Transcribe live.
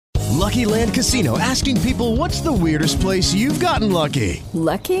Lucky Land Casino, asking people, what's the weirdest place you've gotten lucky?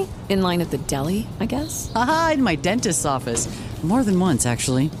 Lucky? In line at the deli, I guess? Aha, in my dentist's office. More than once,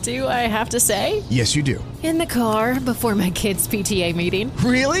 actually. Do I have to say? Yes, you do. In the car before my kids' PTA meeting.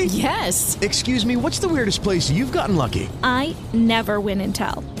 Really? Yes. Excuse me, what's the weirdest place you've gotten lucky? I never win and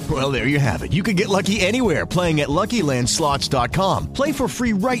tell. Well, there you have it. You can get lucky anywhere, playing at LuckyLandSlots.com. Play for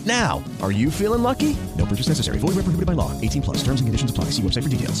free right now. Are you feeling lucky? No purchase necessary. Void where prohibited by law. 18 plus. Terms and conditions apply. See website for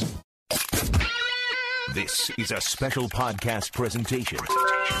details. This is a special podcast presentation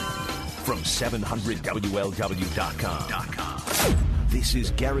from 700WLW.com. This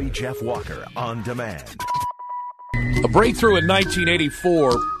is Gary Jeff Walker On Demand. A breakthrough in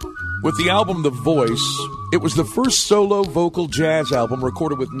 1984 with the album The Voice. It was the first solo vocal jazz album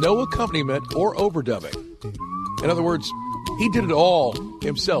recorded with no accompaniment or overdubbing. In other words, he did it all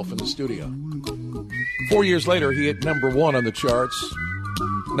himself in the studio. 4 years later, he hit number one on the charts.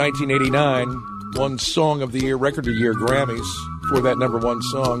 1989, won Song of the Year, Record of the Year Grammys for that number one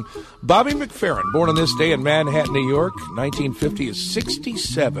song. Bobby McFerrin, born on this day in Manhattan, New York, 1950, is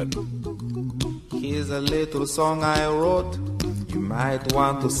 67. Here's a little song I wrote. You might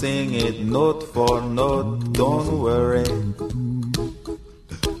want to sing it note for note. Don't worry.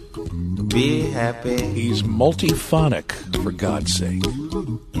 Be happy. He's multiphonic, for God's sake.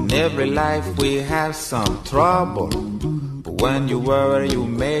 In every life we have some trouble. But when you worry, you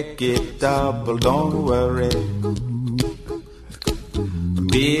make it double. Don't worry.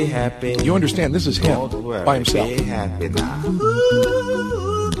 Be happy. You understand, this is him Don't worry. by himself. Be happy now.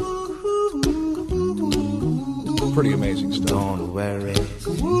 Pretty amazing stuff. Don't worry.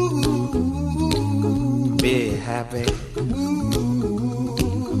 Be happy.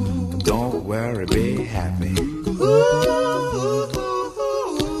 Don't worry, be happy.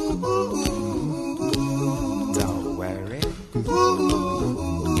 Don't worry.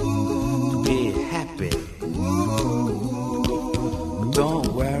 Be happy.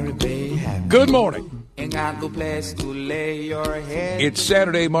 Don't worry, be happy. Good morning. Ain't got no place to lay your head. It's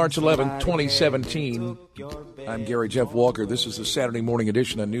Saturday, March 11th, 2017. I'm Gary Jeff Walker. This is the Saturday morning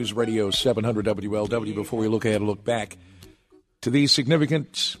edition on News Radio 700 WLW. Before we look ahead, a look back to these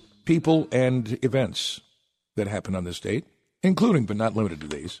significant people and events that happened on this date, including but not limited to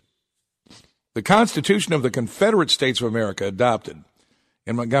these. The Constitution of the Confederate States of America adopted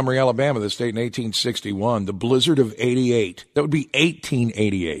in Montgomery, Alabama, the state in 1861. The blizzard of 88, that would be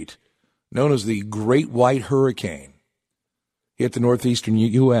 1888, known as the Great White Hurricane, hit the northeastern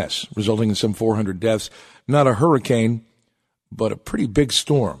U.S., resulting in some 400 deaths. Not a hurricane, but a pretty big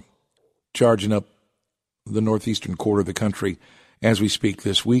storm charging up the northeastern quarter of the country as we speak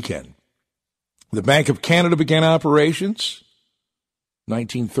this weekend. The Bank of Canada began operations,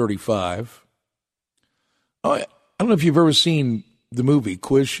 1935. Oh, I don't know if you've ever seen the movie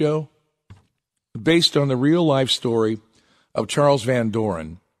Quiz Show, based on the real-life story of Charles Van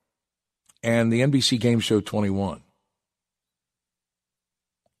Doren and the NBC game show 21.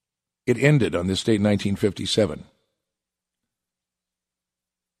 It ended on this date in 1957.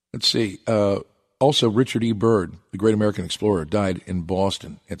 Let's see. Also, Richard E. Byrd, the great American explorer, died in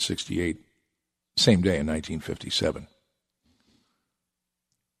Boston at 68, same day in 1957.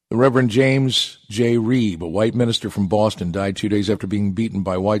 The Reverend James J. Reeb, a white minister from Boston, died 2 days after being beaten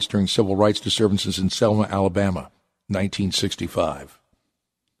by whites during civil rights disturbances in Selma, Alabama, 1965.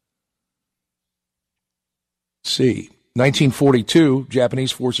 C. 1942,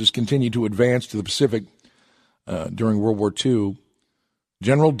 Japanese forces continued to advance to the Pacific during World War II.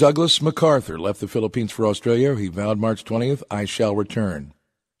 General Douglas MacArthur left the Philippines for Australia. He vowed March 20th, I shall return.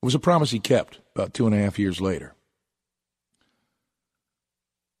 It was a promise he kept about 2.5 years later.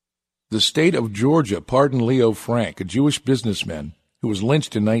 The state of Georgia pardoned Leo Frank, a Jewish businessman who was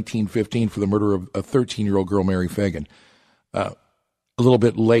lynched in 1915 for the murder of a 13-year-old girl, Mary Fagan. A little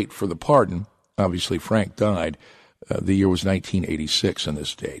bit late for the pardon. Obviously, Frank died. The year was 1986 on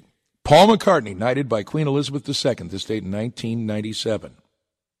this date. Paul McCartney, knighted by Queen Elizabeth II, this date in 1997.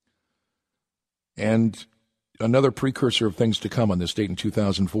 And another precursor of things to come on this date in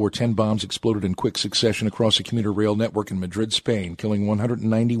 2004, 10 bombs exploded in quick succession across a commuter rail network in Madrid, Spain, killing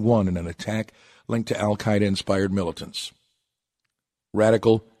 191 in an attack linked to al-Qaeda-inspired militants.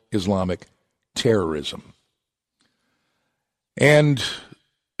 Radical Islamic terrorism. And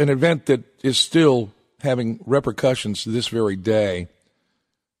an event that is still having repercussions to this very day.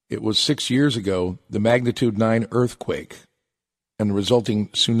 It was 6 years ago, the magnitude 9 earthquake and the resulting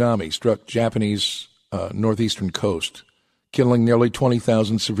tsunami struck Japanese northeastern coast, killing nearly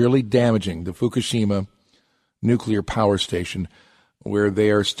 20,000, severely damaging the Fukushima nuclear power station, where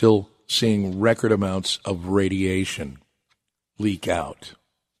they are still seeing record amounts of radiation leak out.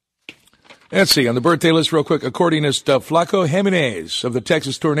 Let's see, on the birthday list real quick, accordionist Flaco Jimenez of the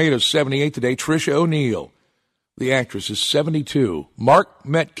Texas Tornadoes, 78 today. Trisha O'Neill, the actress, is 72. Mark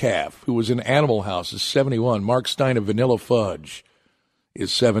Metcalf, who was in Animal House, is 71. Mark Stein of Vanilla Fudge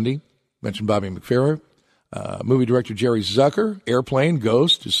is 70. Mentioned Bobby McFerrin. Movie director Jerry Zucker, Airplane,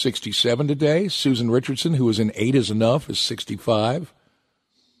 Ghost, is 67 today. Susan Richardson, who was in 8 is Enough, is 65.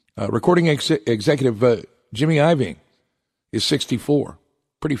 Recording executive Jimmy Iovine is 64.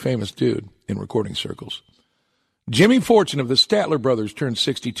 Pretty famous dude in recording circles. Jimmy Fortune of the Statler Brothers turned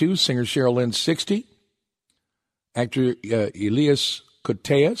 62. Singer Cheryl Lynn, 60. Actor Elias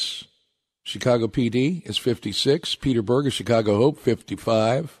Koteas, Chicago PD, is 56. Peter Berg of Chicago Hope,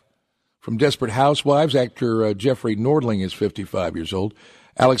 55. From Desperate Housewives, actor Jeffrey Nordling is 55 years old.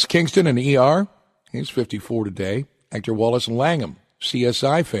 Alex Kingston in ER, he's 54 today. Actor Wallace Langham,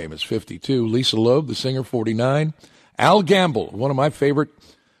 CSI fame, is 52. Lisa Loeb, the singer, 49. Al Gamble, one of my favorite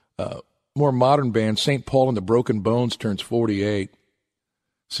more modern bands, St. Paul and the Broken Bones, turns 48.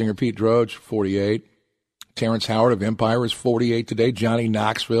 Singer Pete Droge, 48. Terrence Howard of Empire is 48 today. Johnny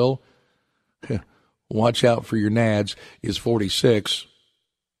Knoxville, watch out for your nads, is 46.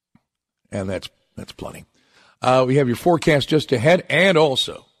 And that's plenty. We have your forecast just ahead and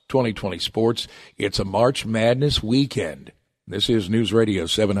also 2020 sports. It's a March Madness weekend. This is News Radio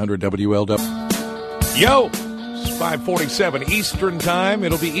 700 WLW. Yo! It's 5:47 Eastern Time.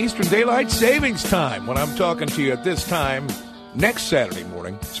 It'll be Eastern Daylight Savings Time when I'm talking to you at this time next Saturday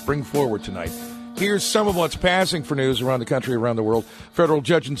morning. Spring forward tonight. Here's some of what's passing for news around the country, around the world. Federal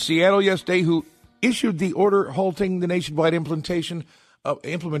judge in Seattle yesterday who issued the order halting the nationwide implementation of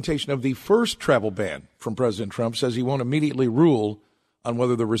the first travel ban from President Trump says he won't immediately rule on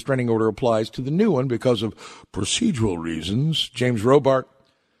whether the restraining order applies to the new one because of procedural reasons. James Robart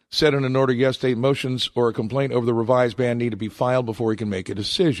said in an order yesterday, motions or a complaint over the revised ban need to be filed before he can make a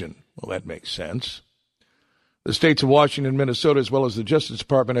decision. Well, that makes sense. The states of Washington and Minnesota, as well as the Justice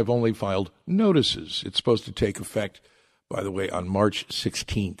Department, have only filed notices. It's supposed to take effect, by the way, on March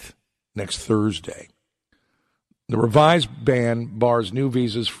 16th, next Thursday. The revised ban bars new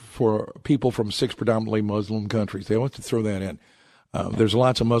visas for people from 6 predominantly Muslim countries. They want to throw that in. There's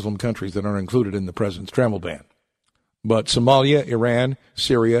lots of Muslim countries that aren't included in the president's travel ban. But Somalia, Iran,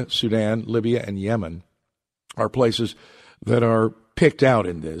 Syria, Sudan, Libya, and Yemen are places that are picked out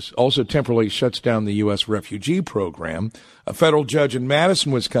in this. Also temporarily shuts down the U.S. refugee program. A federal judge in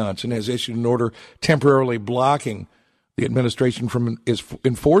Madison, Wisconsin, has issued an order temporarily blocking the administration from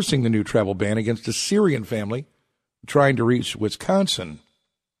enforcing the new travel ban against a Syrian family trying to reach Wisconsin.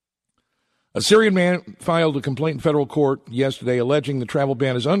 A Syrian man filed a complaint in federal court yesterday alleging the travel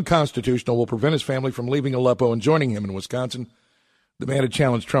ban is unconstitutional, will prevent his family from leaving Aleppo and joining him in Wisconsin. The man had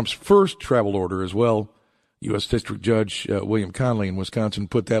challenged Trump's first travel order as well. U.S. District Judge William Conley in Wisconsin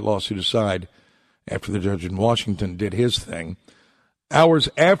put that lawsuit aside after the judge in Washington did his thing. Hours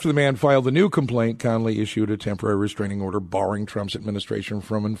after the man filed the new complaint, Conley issued a temporary restraining order barring Trump's administration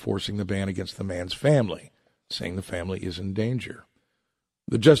from enforcing the ban against the man's family, saying the family is in danger.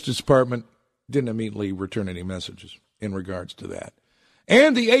 The Justice Department didn't immediately return any messages in regards to that.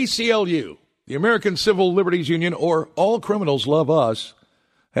 And the ACLU, the American Civil Liberties Union, or All Criminals Love Us,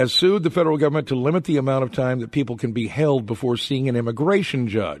 has sued the federal government to limit the amount of time that people can be held before seeing an immigration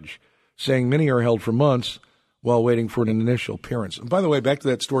judge, saying many are held for months while waiting for an initial appearance. And by the way, back to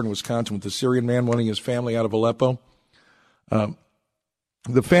that story in Wisconsin with the Syrian man wanting his family out of Aleppo.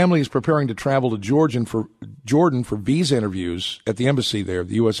 The family is preparing to travel to Jordan for visa interviews at the embassy there,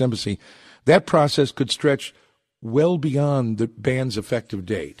 the U.S. Embassy. That process could stretch well beyond the ban's effective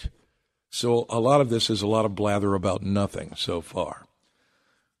date. So a lot of this is a lot of blather about nothing so far.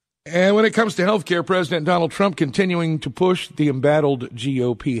 And when it comes to health care, President Donald Trump continuing to push the embattled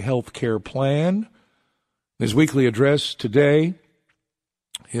GOP health care plan. In his weekly address today,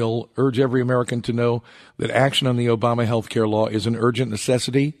 he'll urge every American to know that action on the Obama health care law is an urgent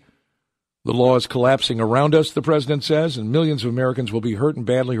necessity. The law is collapsing around us, the president says, and millions of Americans will be hurt and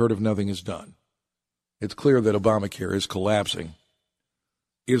badly hurt if nothing is done. It's clear that Obamacare is collapsing.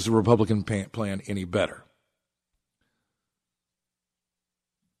 Is the Republican plan any better?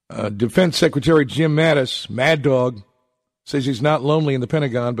 Defense Secretary Jim Mattis, Mad Dog, says he's not lonely in the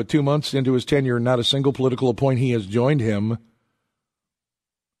Pentagon, but 2 months into his tenure, not a single political appointee has joined him.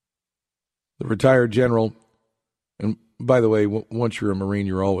 The retired general, and by the way, once you're a Marine,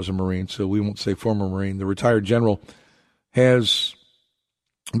 you're always a Marine, so we won't say former Marine. The retired general has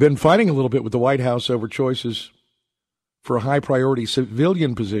been fighting a little bit with the White House over choices for high-priority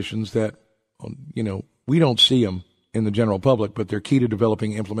civilian positions that, we don't see them in the general public, but they're key to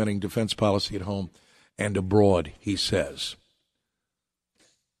developing and implementing defense policy at home and abroad, he says.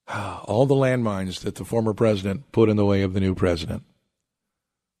 All the landmines that the former president put in the way of the new president.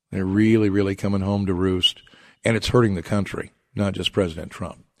 They're really, really coming home to roost. And it's hurting the country, not just President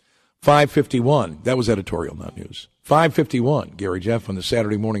Trump. 5:51. That was editorial, not news. 5:51. Gary Jeff on the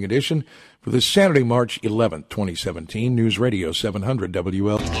Saturday morning edition for this Saturday, March 11th, 2017. News Radio 700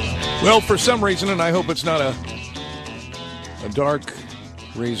 WL. Well, for some reason, and I hope it's not a dark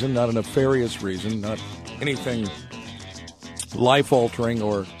reason, not a nefarious reason, not anything life-altering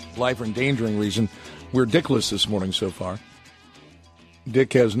or life-endangering reason, we're Dickless this morning so far.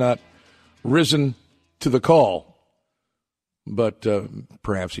 Dick has not risen to the call. But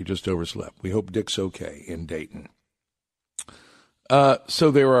perhaps he just overslept. We hope Dick's okay in Dayton. So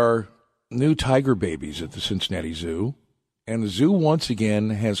there are new tiger babies at the Cincinnati Zoo, and the zoo once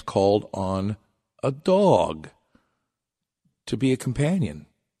again has called on a dog to be a companion,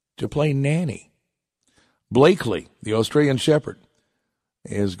 to play nanny. Blakely, the Australian Shepherd,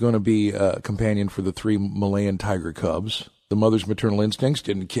 is going to be a companion for the 3 Malayan tiger cubs. The mother's maternal instincts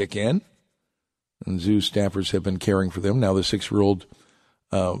didn't kick in, and zoo staffers have been caring for them. Now the 6-year-old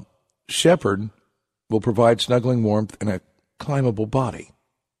shepherd will provide snuggling warmth and a climbable body.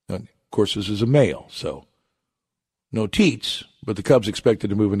 And of course, this is a male, so no teats, but the cubs expected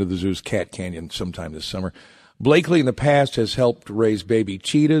to move into the zoo's Cat Canyon sometime this summer. Blakely in the past has helped raise baby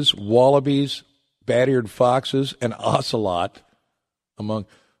cheetahs, wallabies, bat-eared foxes, and ocelot among.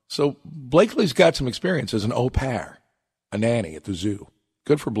 So Blakely's got some experience as an au pair, a nanny at the zoo.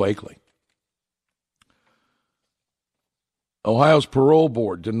 Good for Blakely. Ohio's parole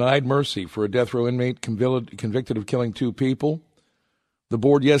board denied mercy for a death row inmate convicted of killing 2 people. The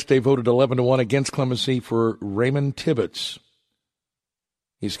board yesterday voted 11-1 against clemency for Raymond Tibbetts.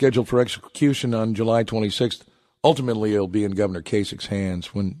 He's scheduled for execution on July 26th. Ultimately, it'll be in Governor Kasich's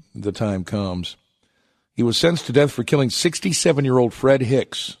hands when the time comes. He was sentenced to death for killing 67-year-old Fred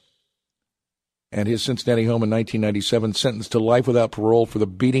Hicks at his Cincinnati home in 1997, sentenced to life without parole for the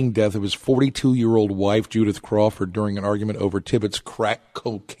beating death of his 42-year-old wife, Judith Crawford, during an argument over Tibbetts' crack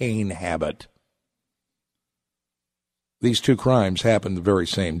cocaine habit. These 2 crimes happened the very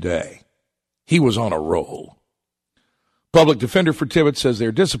same day. He was on a roll. Public defender for Tibbetts says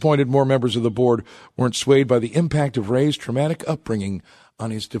they're disappointed more members of the board weren't swayed by the impact of Ray's traumatic upbringing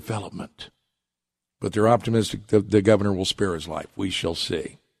on his development. But they're optimistic that the governor will spare his life. We shall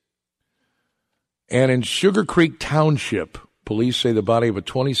see. And in Sugar Creek Township, police say the body of a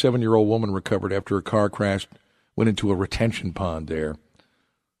 27-year-old woman recovered after a car crash went into a retention pond there.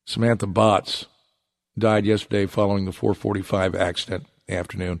 Samantha Botts died yesterday following the 4:45 accident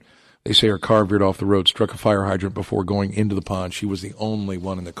afternoon. They say her car veered off the road, struck a fire hydrant before going into the pond. She was the only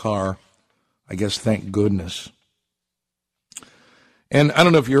one in the car. I guess thank goodness. And I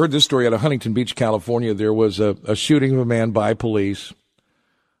don't know if you heard this story out of Huntington Beach, California. There was a shooting of a man by police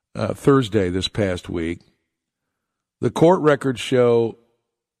Thursday this past week. The court records show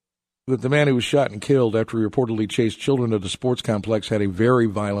that the man who was shot and killed after he reportedly chased children at a sports complex had a very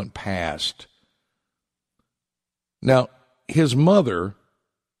violent past. Now, his mother,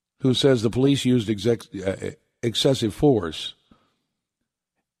 who says the police used excessive force,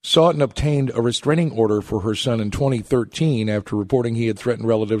 sought and obtained a restraining order for her son in 2013 after reporting he had threatened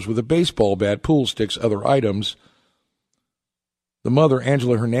relatives with a baseball bat, pool sticks, other items. The mother,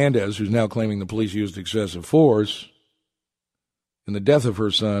 Angela Hernandez, who's now claiming the police used excessive force in the death of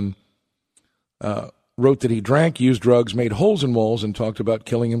her son, wrote that he drank, used drugs, made holes in walls, and talked about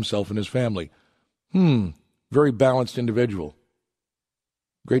killing himself and his family. Very balanced individual.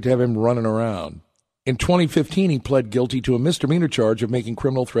 Great to have him running around. In 2015, he pled guilty to a misdemeanor charge of making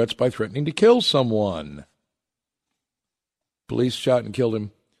criminal threats by threatening to kill someone. Police shot and killed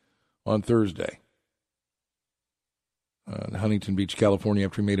him on Thursday in Huntington Beach, California,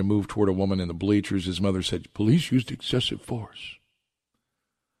 after he made a move toward a woman in the bleachers. His mother said police used excessive force.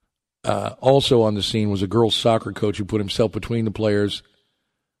 Also on the scene was a girls' soccer coach who put himself between the players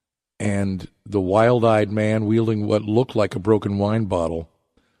and the wild-eyed man wielding what looked like a broken wine bottle.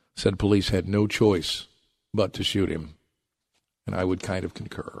 Said police had no choice but to shoot him. And I would kind of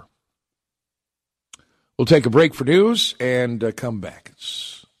concur. We'll take a break for news and come back.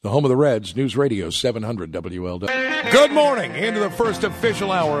 It's the home of the Reds, News Radio 700 WLW. Good morning. Into the first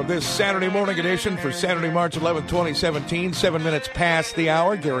official hour of this Saturday morning edition for Saturday, March 11, 2017. 7 minutes past the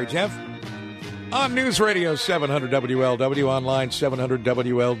hour. Gary Jeff on News Radio 700 WLW, online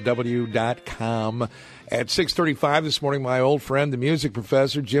 700WLW.com. At 6:35 this morning, my old friend, the music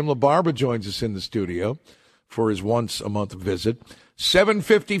professor, Jim LaBarba, joins us in the studio for his once-a-month visit.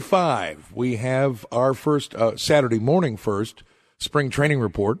 7:55, we have our first Saturday morning spring training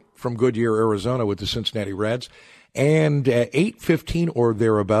report from Goodyear, Arizona with the Cincinnati Reds. And at 8:15 or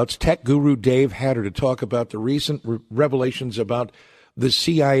thereabouts, tech guru Dave Hatter to talk about the recent revelations about the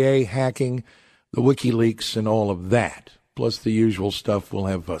CIA hacking, the WikiLeaks, and all of that. Plus the usual stuff. We'll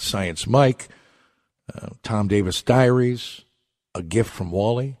have Science Mike, Tom Davis Diaries, a gift from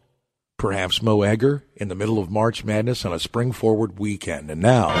Wally, perhaps Mo Egger in the middle of March Madness on a spring forward weekend. And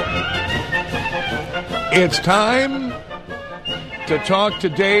now, it's time to talk to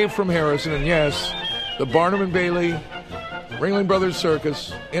Dave from Harrison. And yes, the Barnum and Bailey Ringling Brothers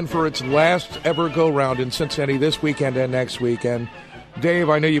Circus in for its last ever go-round in Cincinnati this weekend and next weekend. Dave,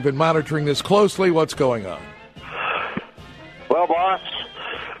 I know you've been monitoring this closely. What's going on? Well, boss,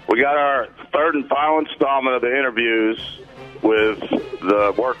 we got our third and final installment of the interviews with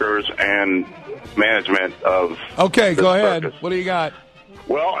the workers and management of Okay, go ahead. circus. What do you got?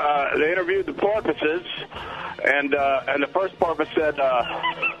 Well, they interviewed the porpoises, and the first porpoise said,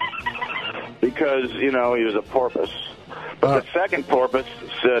 because, he was a porpoise. But the second porpoise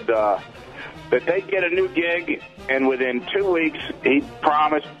said that they'd get a new gig, and within 2 weeks, he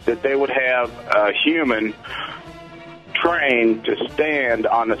promised that they would have a human trained to stand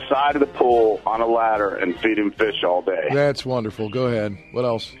on the side of the pool on a ladder and feed him fish all day. That's wonderful. Go ahead. What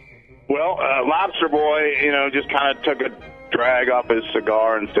else? Well, Lobster Boy, just kind of took a drag off his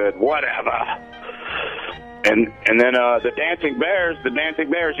cigar and said, whatever. And then the Dancing Bears, with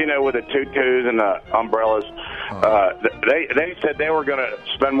the tutus and the umbrellas, they said they were going to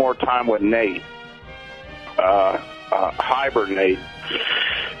spend more time with Nate, hibernate.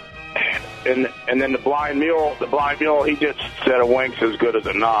 And then the blind mule, he just said a wink's as good as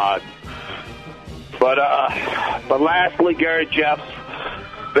a nod. But lastly, Gary Jeff,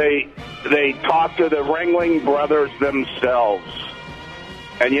 they talked to the Ringling Brothers themselves.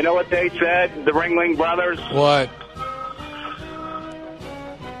 And you know what they said, the Ringling Brothers? What?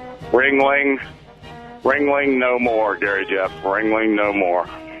 Ringling no more, Gary Jeff. Ringling no more.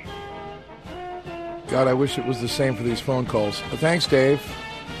 God, I wish it was the same for these phone calls. Thanks, Dave.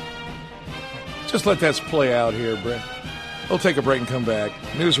 Just let that play out here, Brent. We'll take a break and come back.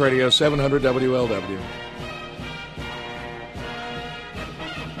 News Radio 700 WLW.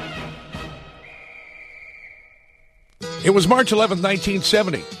 It was March 11th,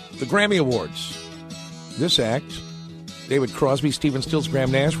 1970, the Grammy Awards. This act, David Crosby, Stephen Stills,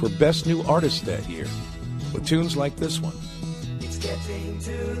 Graham Nash, were Best New Artists that year, with tunes like this one. It's getting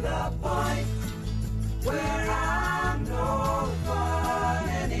to the point where I'm no fun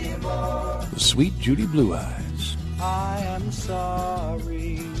anymore. The Sweet Judy Blue Eyes. I am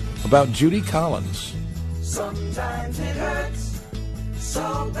sorry. About Judy Collins. Sometimes it hurts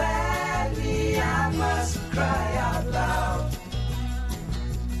so badly I must cry out loud.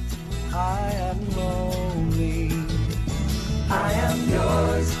 I am lonely. I am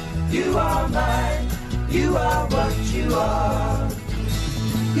yours. You are mine. You are what you are.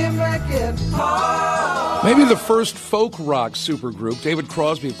 You make it hard. Maybe the first folk rock supergroup. David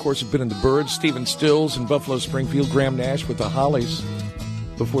Crosby, of course, had been in the Byrds. Stephen Stills in Buffalo Springfield. Graham Nash with the Hollies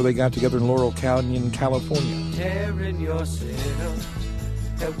before they got together in Laurel Canyon, California. Tearing yourself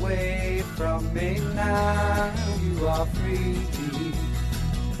away from me now. You are free.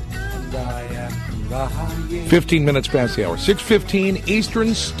 And I am crying. 15 minutes past the hour. 6:15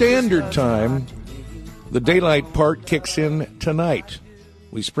 Eastern Standard Time. The daylight part kicks in tonight.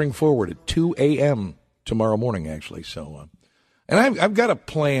 We spring forward at 2 a.m. tomorrow morning, actually. So, and I've got a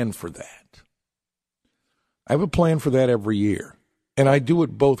plan for that. I have a plan for that every year, and I do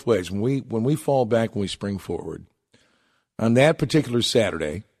it both ways. When we fall back, when we spring forward, on that particular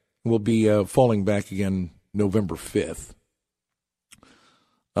Saturday, we'll be falling back again November 5th.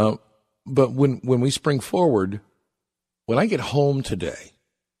 But when we spring forward, when I get home today,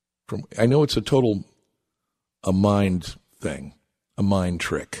 I know it's a mind thing. A mind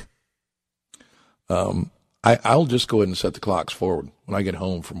trick. I'll just go ahead and set the clocks forward when I get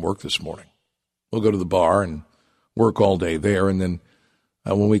home from work this morning. We'll go to the bar and work all day there, and then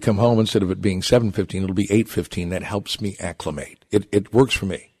when we come home, instead of it being 7:15, it'll be 8:15. That helps me acclimate. It works for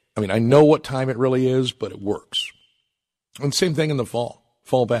me. I mean, I know what time it really is, but it works. And same thing in the fall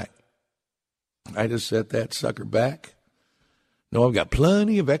back. I just set that sucker back. No, I've got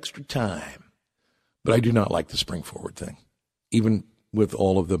plenty of extra time, but I do not like the spring forward thing. Even with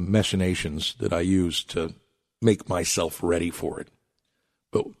all of the machinations that I use to make myself ready for it.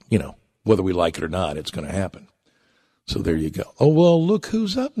 But, whether we like it or not, it's going to happen. So there you go. Oh, well, look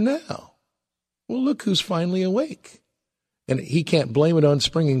who's up now. Well, look who's finally awake. And he can't blame it on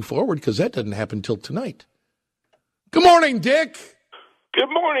springing forward because that doesn't happen till tonight. Good morning, Dick. Good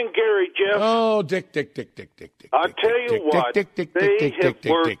morning, Gary, Jeff. Oh, Dick. I'll tell you what, we've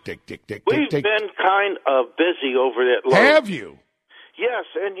been kind of busy over that load. Have you? Yes,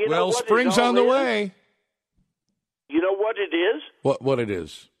 and you know what? Well, spring's on the way. You know what it is? What it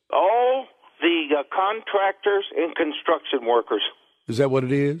is? All the contractors and construction workers. Is that what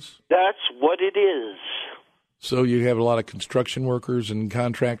it is? That's what it is. So you have a lot of construction workers and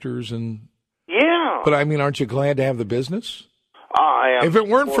contractors and... Yeah. But, I mean, aren't you glad to have the business? I am. If it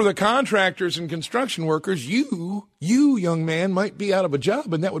weren't for the contractors and construction workers, you, young man, might be out of a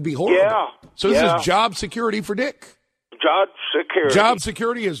job, and that would be horrible. Yeah. So this is job security for Dick. Job security. Job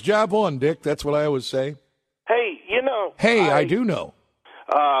security is job one, Dick. That's what I always say. Hey, you know. Hey, I do know.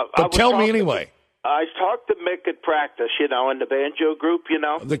 But tell me anyway. I talked to Mick at practice, you know, in the banjo group, you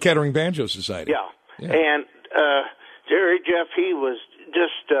know. The Kettering Banjo Society. Yeah. And Jerry Jeff, he was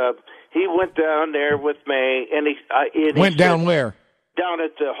just, he went down there with me, and he went down where? Down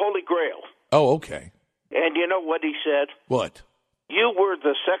at the Holy Grail. Oh, okay. And you know what he said? What? You were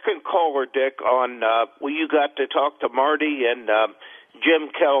the second caller, Dick, on where you got to talk to Marty and Jim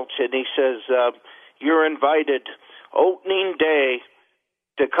Kelch, and he says you're invited opening day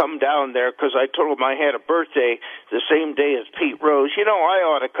to come down there because I told him I had a birthday the same day as Pete Rose. You know, I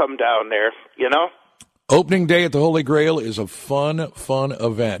ought to come down there, you know? Opening day at the Holy Grail is a fun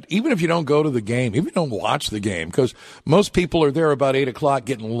event. Even if you don't go to the game, even if you don't watch the game, because most people are there about 8 o'clock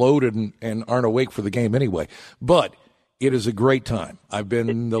getting loaded and aren't awake for the game anyway. But it is a great time. I've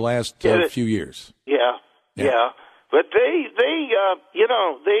been the last few years. Yeah. But they you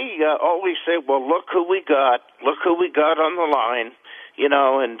know, they always say, well, look who we got on the line. You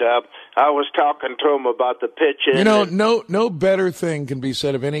know, and I was talking to him about the pitching. You know, no better thing can be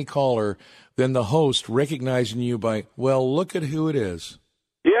said of any caller than the host recognizing you by, well, look at who it is.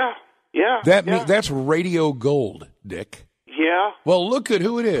 Yeah. That's radio gold, Dick. Yeah. Well, look at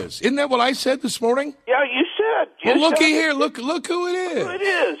who it is. Isn't that what I said this morning? Yeah, you said. Well, looky here. Look who it is.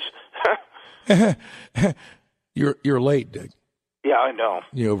 Who it is. You're late, Dick. Yeah, I know.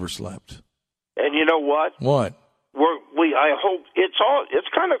 You overslept. And you know what? What? I hope it's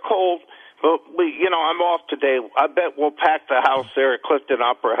kind of cold, but I'm off today. I bet we'll pack the house there at Clifton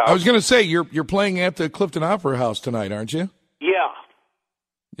Opera House. I was going to say you're playing at the Clifton Opera House tonight, aren't you? Yeah.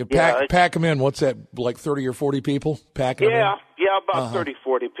 You pack them in. What's that? Like 30 or 40 people? Packing them in? Yeah, about 30,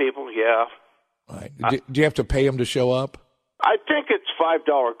 40 people. Yeah. All right. Do you have to pay them to show up? I think it's $5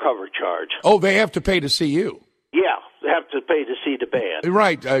 cover charge. Oh, they have to pay to see you. Yeah, they have to pay to see the band.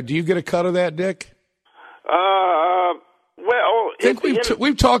 Right. Do you get a cut of that, Dick? Well, I think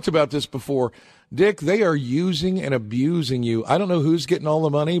we've talked about this before. Dick, they are using and abusing you. I don't know who's getting all the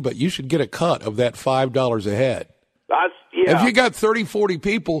money, but you should get a cut of that $5 a head. Yeah. If you got 30, 40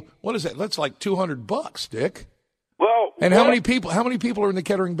 people, what is that? That's like $200, Dick. Well, and how many people are in the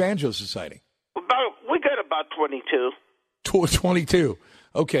Kettering Banjo Society? We got about 22. 22.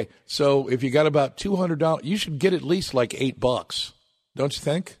 Okay, so if you got about $200, you should get at least like $8, don't you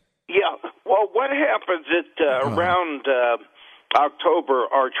think? Yeah. Well, what happens around October?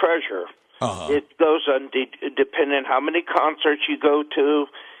 Our treasure. It goes on depending how many concerts you go to,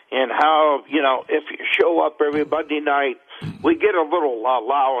 and how if you show up every Monday night, we get a little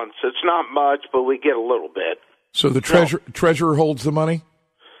allowance. It's not much, but we get a little bit. So the treasurer holds the money?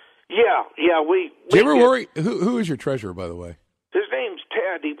 Yeah. Do you ever worry? Who is your treasurer, by the way? His name's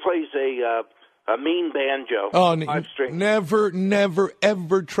Ted. He plays a mean banjo. Oh, never,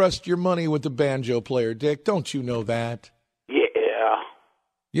 ever trust your money with the banjo player, Dick. Don't you know that? Yeah.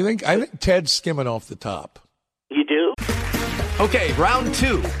 I think Ted's skimming off the top. You do? Okay, round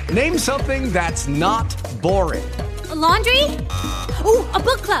two. Name something that's not boring. A laundry? Ooh, a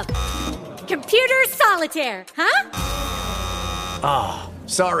book club. Computer solitaire, huh? Ah,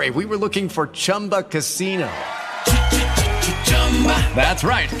 sorry, we were looking for Chumba Casino. That's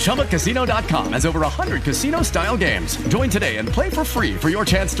right, ChumbaCasino.com has over 100 casino-style games. Join today and play for free for your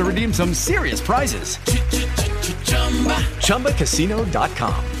chance to redeem some serious prizes.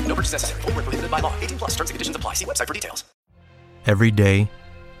 ChumbaCasino.com. No purchase necessary. Void where prohibited by law. 18+ terms and conditions apply. See website for details. Every day,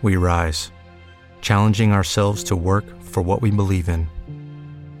 we rise, challenging ourselves to work for what we believe in.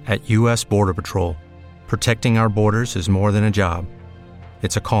 At U.S. Border Patrol, protecting our borders is more than a job.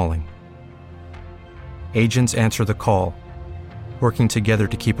 It's a calling. Agents answer the call, working together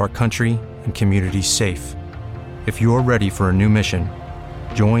to keep our country and communities safe. If you're ready for a new mission,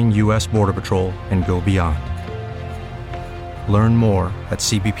 join U.S. Border Patrol and go beyond. Learn more at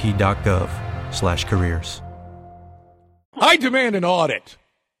cbp.gov/careers. I demand an audit.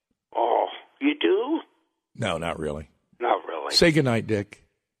 Oh, you do? No, not really. Not really. Say goodnight, Dick.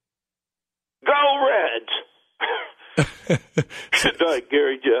 Go Reds! Good night,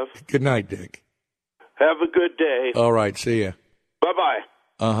 Gary Jeff. Good night, Dick. Have a good day. All right, see ya. Bye-bye.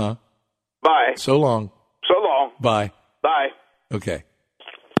 Uh-huh. Bye. So long. So long. Bye. Bye. Okay.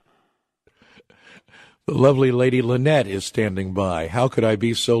 The lovely Lady Lynette is standing by. How could I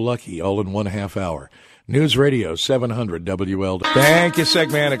be so lucky? All in 1/2 hour. News Radio 700 WL. Thank you,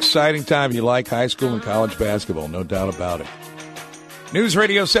 Segman. Exciting time. You like high school and college basketball, no doubt about it. News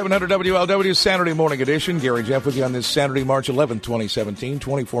Radio 700 WLW Saturday morning edition. Gary Jeff with you on this Saturday, March 11th, 2017,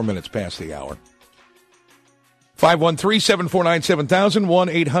 24 minutes past the hour. 513-749-7000,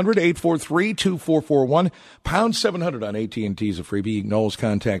 1-800-843-2441, pound 700 on AT&T is a freebie. You can always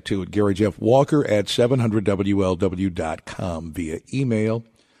contact too at Gary Jeff Walker at 700WLW.com via email.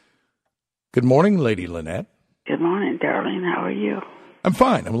 Good morning, Lady Lynette. Good morning, darling. How are you? I'm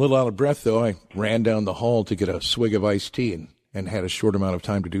fine. I'm a little out of breath, though. I ran down the hall to get a swig of iced tea and had a short amount of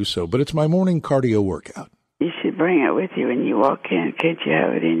time to do so. But it's my morning cardio workout. You should bring it with you when you walk in. Can't you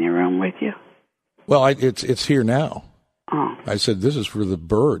have it in your room with you? Well, it's here now. Oh. I said, this is for the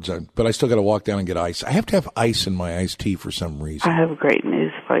birds, but I still got to walk down and get ice. I have to have ice in my iced tea for some reason. I have great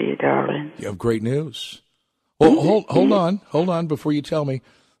news for you, darling. You have great news. Well, hold on before you tell me.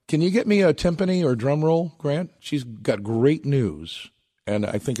 Can you get me a timpani or drum roll, Grant? She's got great news, and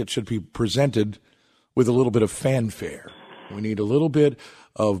I think it should be presented with a little bit of fanfare. We need a little bit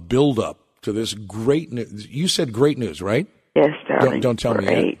of build-up to this great news. You said great news, right? Yes, darling. Don't tell me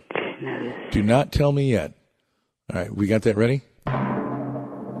yet. News. Do not tell me yet. All right, we got that ready?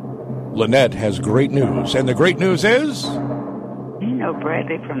 Lynette has great news, and the great news is? You know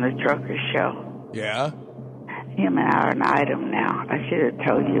Bradley from the Trucker Show? Yeah? Him and I are an item now. I should have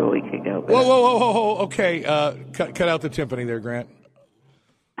told you a week ago. Whoa. Okay, cut out the timpani there, Grant.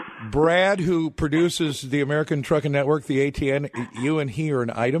 Brad, who produces the American Trucking Network, the ATN, you and he are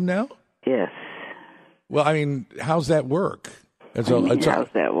an item now? Yes. Well, I mean, how's that work? How's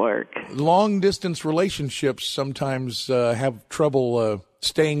that work? Long-distance relationships sometimes have trouble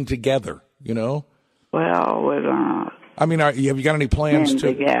staying together, you know? Well, we're going to... I mean, have you got any plans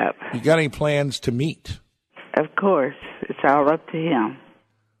the gap. You got any plans to meet? Of course. It's all up to him.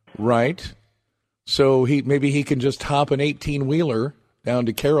 Right. So maybe he can just hop an 18-wheeler down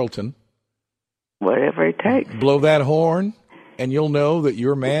to Carrollton. Whatever it takes. Blow that horn, and you'll know that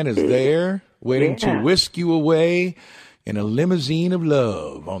your man is there waiting to whisk you away in a limousine of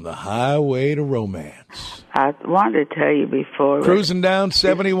love on the highway to romance. I wanted to tell you before. Cruising down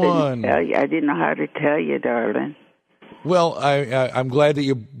 71. I didn't know how to tell you, darling. Well, I'm glad that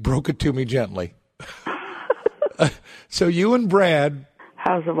you broke it to me gently. So you and Brad.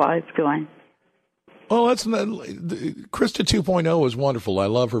 How's the wife going? Well, Krista 2.0 is wonderful. I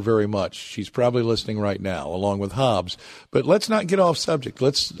love her very much. She's probably listening right now, along with Hobbs. But let's not get off subject.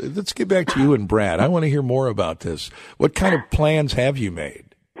 Let's get back to you and Brad. I want to hear more about this. What kind of plans have you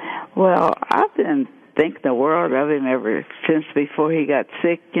made? Well, I've been thinking the world of him ever since before he got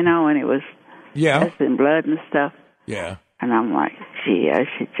sick, you know, and it was testing blood and stuff. Yeah. And I'm like, gee, I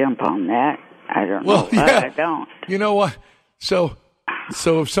should jump on that. I don't know why I don't. You know what? So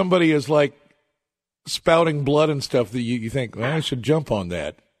if somebody is like spouting blood and stuff, that you think, well, I should jump on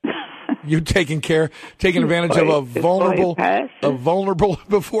that. You're taking advantage of a vulnerable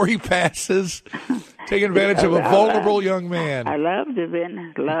before he passes. Taking advantage of a vulnerable young man. I love to have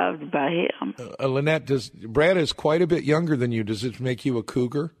been loved by him. Lynette, Brad is quite a bit younger than you. Does it make you a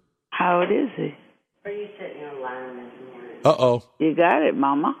cougar? How old is he? Are you sitting in line this morning? Uh-oh. You got it,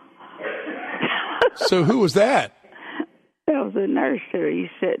 Mama. So who was that? That was a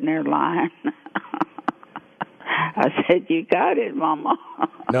nursery sitting there lying. I said, you got it, Mama.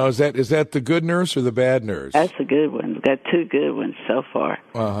 Now, is that the good nurse or the bad nurse? That's a good one. We've got two good ones so far.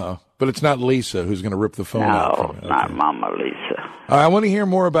 Uh-huh. But it's not Lisa who's going to rip the phone out from it. No, not Mama Lisa. I want to hear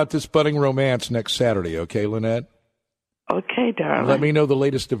more about this budding romance next Saturday, okay, Lynette? Okay, darling. Let me know the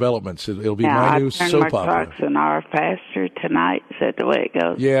latest developments. It'll be my new soap opera. I'll turn my clocks an hour faster tonight. Is that the way it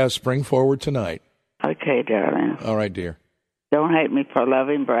goes? Yeah, spring forward tonight. Okay, darling. All right, dear. Don't hate me for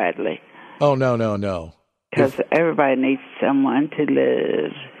loving Bradley. Oh, no. Because everybody needs someone to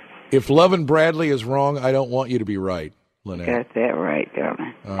love. If loving Bradley is wrong, I don't want you to be right, Lynette. Got that right,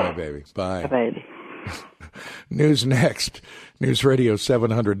 darling. All right, baby. Bye. Bye, baby. News next. News Radio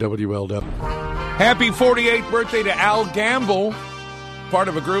 700 WLW. Happy 48th birthday to Al Gamble, part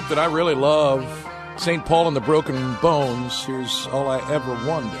of a group that I really love, St. Paul and the Broken Bones. Here's All I Ever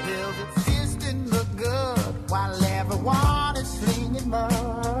Wonder.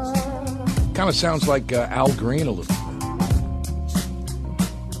 Kind of sounds like Al Green a little bit.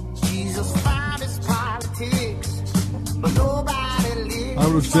 I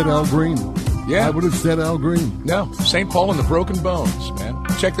would have said Al Green. Yeah. I would have said Al Green. No, St. Paul and the Broken Bones, man.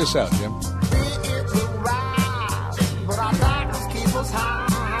 Check this out, Jim.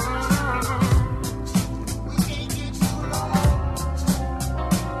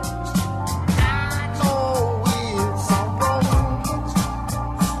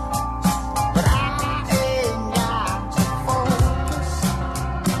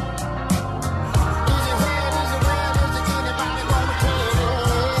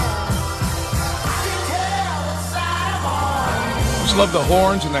 Love the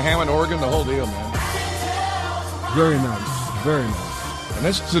horns and the Hammond organ, the whole deal, man. Very nice. Very nice. And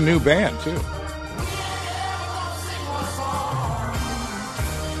this is a new band, too.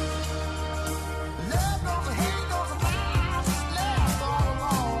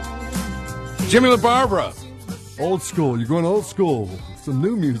 Jimmy LaBarbera. Old school. You're going old school. Some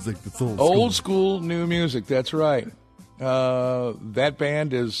new music that's old school. Old school, new music. That's right. That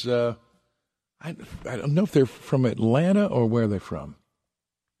band is... I don't know if they're from Atlanta or where they're from.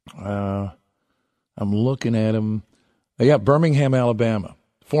 I'm looking at them. Yeah, Birmingham, Alabama.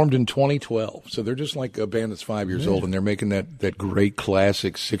 Formed in 2012. So they're just like a band that's 5 years old, and they're making that great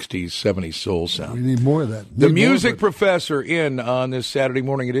classic 60s, 70s soul sound. We need more of that. The Music Professor in on this Saturday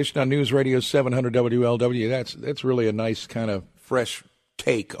morning edition on News Radio 700 WLW. That's really a nice kind of fresh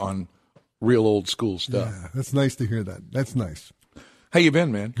take on real old school stuff. Yeah, that's nice to hear that. That's nice. How you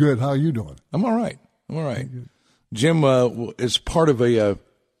been, man? Good. How are you doing? I'm all right. Jim is part of a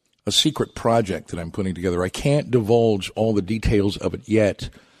secret project that I'm putting together. I can't divulge all the details of it yet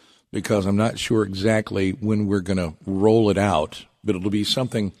because I'm not sure exactly when we're going to roll it out, but it'll be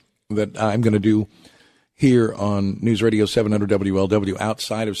something that I'm going to do here on News Radio 700 WLW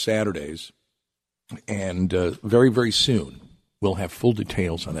outside of Saturdays. And very, very soon we'll have full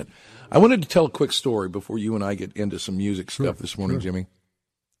details on it. I wanted to tell a quick story before you and I get into some music stuff this morning, Jimmy.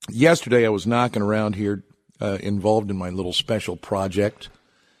 Yesterday I was knocking around here, involved in my little special project,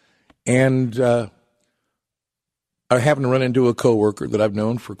 and I happened to run into a coworker that I've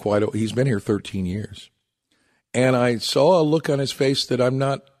known for he's been here 13 years. And I saw a look on his face that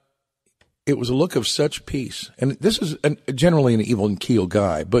it was a look of such peace. And this is generally an even keel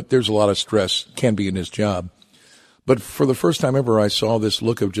guy, but there's a lot of stress, can be in his job. But for the first time ever, I saw this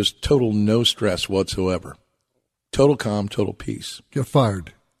look of just total no stress whatsoever. Total calm, total peace. Get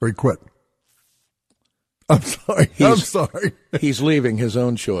fired. Very quick. I'm sorry. He's leaving his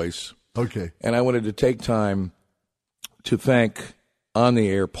own choice. Okay. And I wanted to take time to thank, on the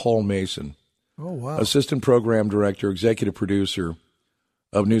air, Paul Mason. Oh, wow. Assistant Program Director, Executive Producer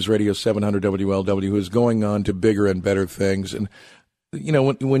of News Radio 700 WLW, who is going on to bigger and better things. And, you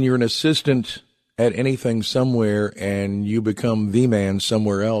know, when you're an assistant at anything somewhere and you become the man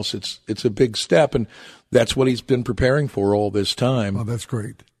somewhere else, it's a big step, and that's what he's been preparing for all this time. Oh, that's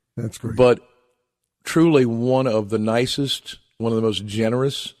great. That's great. But truly one of the nicest, one of the most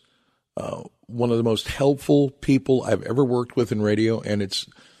generous, one of the most helpful people I've ever worked with in radio, and it's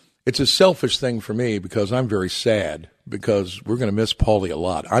a selfish thing for me because I'm very sad because we're going to miss Paulie a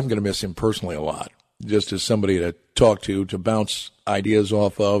lot. I'm going to miss him personally a lot, just as somebody to talk to bounce ideas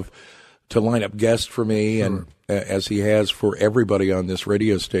off of, to line up guests for me, sure. And as he has for everybody on this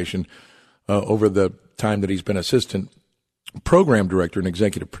radio station over the time that he's been assistant program director and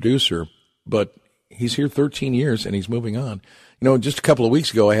executive producer. But he's here 13 years, and he's moving on. You know, just a couple of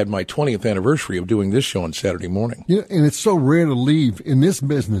weeks ago, I had my 20th anniversary of doing this show on Saturday morning. Yeah, and it's so rare to leave in this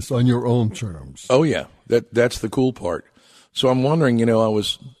business on your own terms. Oh, yeah. That's the cool part. So I'm wondering, you know, I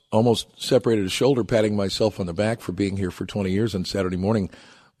was almost separated a shoulder patting myself on the back for being here for 20 years on Saturday morning.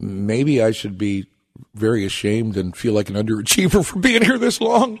 Maybe I should be very ashamed and feel like an underachiever for being here this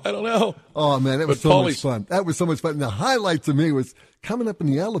long. I don't know. Oh, man, that was so much fun. That was so much fun. And the highlight to me was coming up in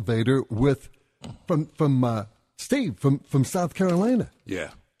the elevator with from Steve from South Carolina. Yeah.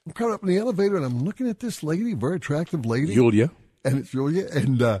 I'm coming up in the elevator, and I'm looking at this lady, very attractive lady. Julia. And it's Julia.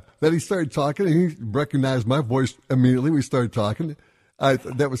 And then he started talking, and he recognized my voice immediately. We started talking.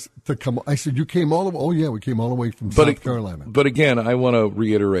 That was to come. I said, "You came all the way." Oh yeah, we came all the way from South Carolina. But again, I want to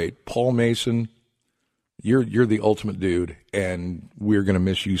reiterate, Paul Mason, you're the ultimate dude, and we're going to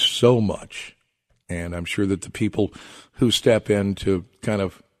miss you so much. And I'm sure that the people who step in to kind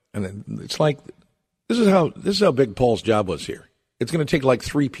of, and it's like this is how big Paul's job was here. It's going to take like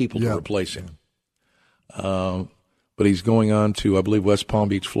 3 people to replace him. But he's going on to, I believe, West Palm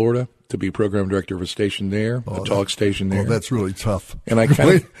Beach, Florida, to be program director of a station there, a talk station there. Oh, that's really tough. And I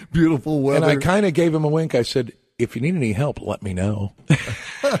kind of beautiful weather. And I kind of gave him a wink. I said, if you need any help, let me know.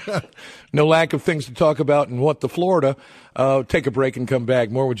 No lack of things to talk about in What the Florida. Take a break and come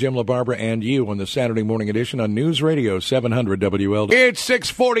back. More with Jim LaBarbera and you on the Saturday morning edition on News Radio 700 WLW. It's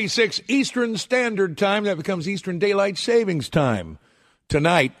 6:46 Eastern Standard Time. That becomes Eastern Daylight Savings Time.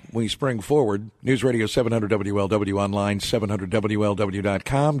 Tonight, we spring forward. News Radio 700 WLW online,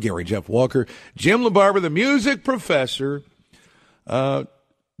 700WLW.com. Gary Jeff Walker, Jim LaBarbera, the music professor.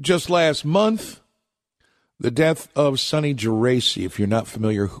 Just last month, the death of Sonny Geraci. If you're not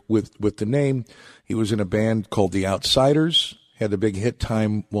familiar with the name, he was in a band called The Outsiders, had the big hit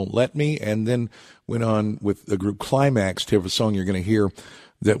Time Won't Let Me, and then went on with the group Climax to have a song you're going to hear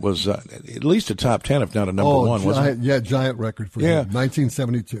that was at least a top 10, if not a number one, wasn't it? Yeah, giant record for him,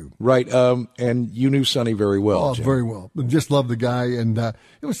 1972. Right, and you knew Sonny very well, Oh, Jim. very well. Just loved the guy, and it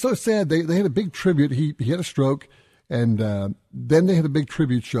was so sad. They had a big tribute. He had a stroke. And then they had a big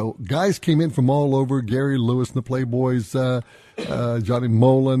tribute show. Guys came in from all over. Gary Lewis and the Playboys, Johnny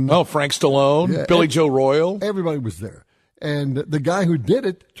Mullen. Oh, Frank Stallone, Billy Joe Royal. Everybody was there. And the guy who did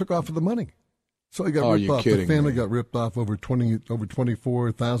it took off with the money. So he got ripped off. The family got ripped off over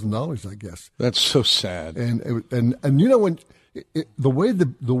 $24,000, I guess. That's so sad. And you know, when the way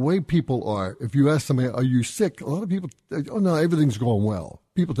people are, if you ask somebody, "Are you sick?" A lot of people, "Oh no, everything's going well."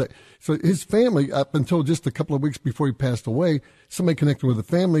 People take, so his family, up until just a couple of weeks before he passed away, somebody connected with the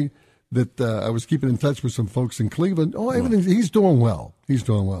family that I was keeping in touch with some folks in Cleveland. Oh, he's doing well. He's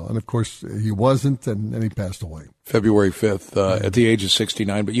doing well. And of course, he wasn't, and he passed away. February 5th, at the age of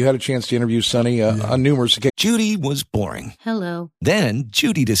 69. But you had a chance to interview Sonny on numerous occasions. Judy was boring. Hello. Then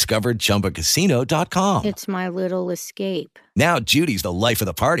Judy discovered ChumbaCasino.com. It's my little escape. Now Judy's the life of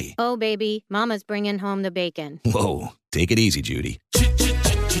the party. Oh, baby, mama's bringing home the bacon. Whoa, take it easy, Judy.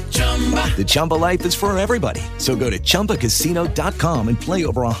 The Chumba life is for everybody. So go to ChumbaCasino.com and play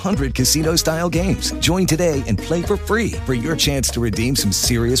over 100 casino-style games. Join today and play for free for your chance to redeem some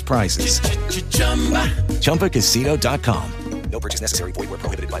serious prizes. ChumbaCasino.com. No purchase necessary. Void where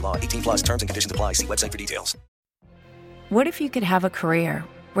prohibited by law. 18+ terms and conditions apply. See website for details. What if you could have a career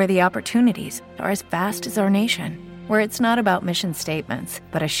where the opportunities are as vast as our nation, where it's not about mission statements,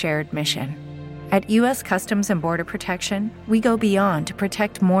 but a shared mission? At U.S. Customs and Border Protection, we go beyond to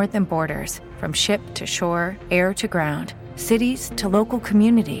protect more than borders. From ship to shore, air to ground, cities to local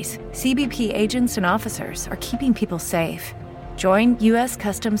communities, CBP agents and officers are keeping people safe. Join U.S.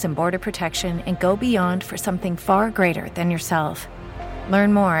 Customs and Border Protection and go beyond for something far greater than yourself.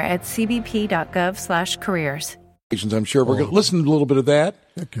 Learn more at cbp.gov/careers. I'm sure we're going to listen to a little bit of that.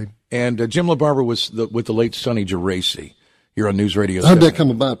 Okay. And Jim LaBarbera was with the late Sonny Geraci here on News Radio 7. How'd that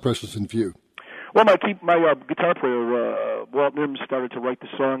come about, Precious and Few? Well, my guitar player, Walt Mims, started to write the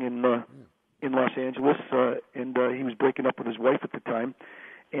song in Los Angeles, and he was breaking up with his wife at the time.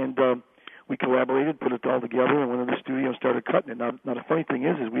 And we collaborated, put it all together, and went in the studio and started cutting it. Now the funny thing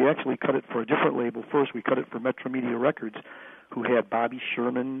is we actually cut it for a different label first. We cut it for Metro Media Records, who had Bobby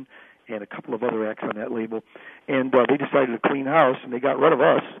Sherman and a couple of other acts on that label. And they decided to clean house, and they got rid of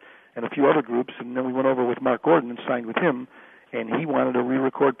us and a few other groups. And then we went over with Mark Gordon and signed with him. And he wanted to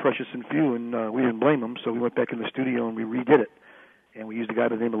re-record Precious and Few, and we didn't blame him, so we went back in the studio and we redid it. And we used a guy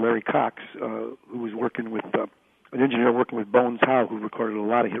by the name of Larry Cox, who was working with, an engineer working with Bones Howe, who recorded a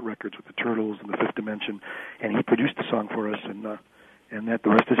lot of hit records with the Turtles and the Fifth Dimension, and he produced the song for us, and that the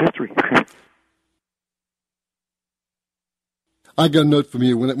rest is history. I got a note from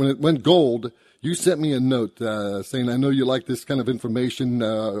you. When it went gold, you sent me a note saying, "I know you like this kind of information.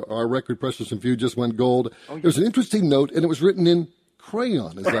 Our record, Precious and Few, just went gold." Oh, yeah. It was an interesting note, and it was written in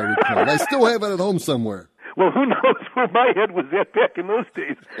crayon, as I recall. I still have it at home somewhere. Well, who knows where my head was at back in those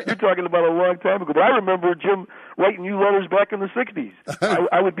days? You're talking about a long time ago. But I remember Jim writing you letters back in the 60s.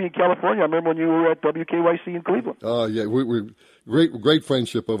 I would be in California. I remember when you were at WKYC in Cleveland. Oh, yeah. We're great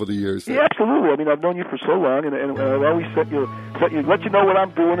friendship over the years. Yeah, absolutely. I mean, I've known you for so long, and I've always let you know what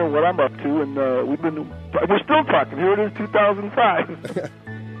I'm doing and what I'm up to, and we're still talking. Here it is, 2005.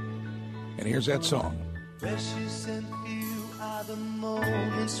 And here's that song. Precious and few are the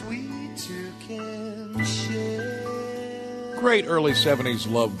moments we two can share. Great early 70s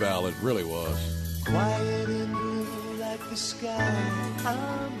love ballad, really was. Quiet and blue like the sky, I'm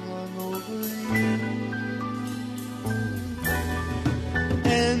hung over you.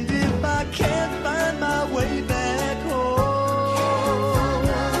 And if I can't find my way back home,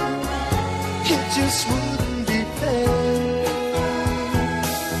 it just wouldn't be fair.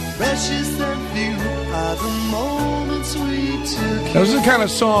 Precious and few are the moments we took. Now, this is the kind of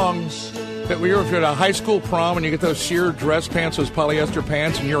song that we were at a high school prom and you get those sheer dress pants, those polyester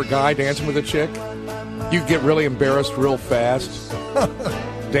pants, and you're a guy dancing with a chick. You get really embarrassed real fast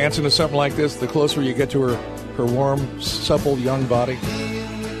dancing to something like this. The closer you get to her her warm, supple young body.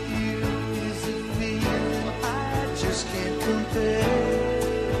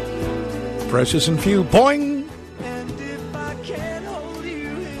 Precious and few. Boing!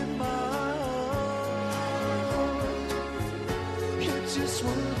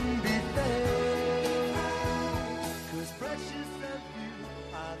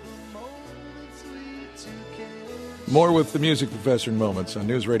 More with the Music Professor in moments on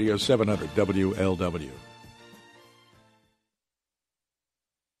News Radio 700 WLW.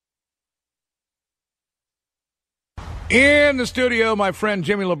 In the studio, my friend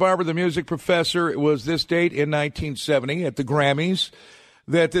Jimmy LaBarbera, the music professor. It was this date in 1970 at the Grammys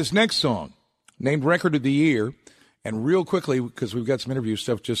that this next song, named Record of the Year, and real quickly, because we've got some interview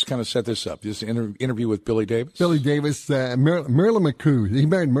stuff, just kind of set this up. This interview with Billy Davis. Billy Davis, Marilyn McCoo. He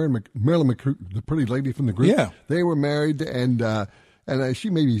married Marilyn McCoo, the pretty lady from the group. Yeah. They were married, and she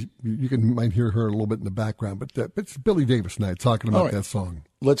maybe, might hear her a little bit in the background, but it's Billy Davis and I talking about that song.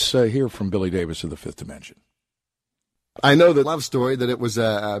 Let's hear from Billy Davis of the Fifth Dimension. I know the love story, that it was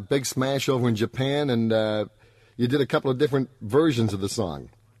a big smash over in Japan, and you did a couple of different versions of the song.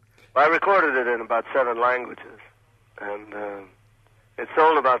 I recorded it in about 7 languages, and it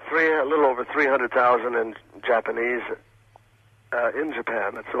sold about a little over 300,000 in Japanese in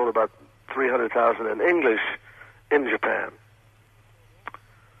Japan. It sold about 300,000 in English in Japan.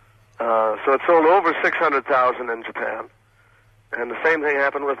 So it sold over 600,000 in Japan, and the same thing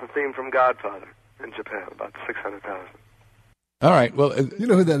happened with the theme from Godfather in Japan, about 600,000. All right. Well, you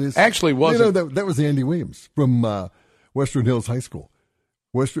know who that is? Actually, wasn't. That was Andy Williams from Western Hills High School.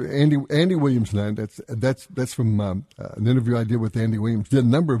 Andy Williams, man. That's from an interview I did with Andy Williams. Did a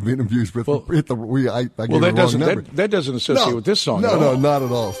number of interviews with. That doesn't associate with this song. No, not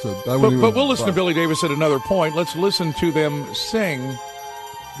at all. So but we'll listen to Billy Davis at another point. Let's listen to them sing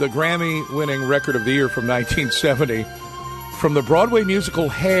the Grammy-winning Record of the Year from 1970 from the Broadway musical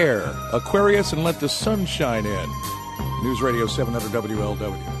Hair, Aquarius and Let the Sun Shine In. News Radio 700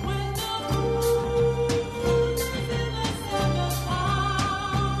 WLW.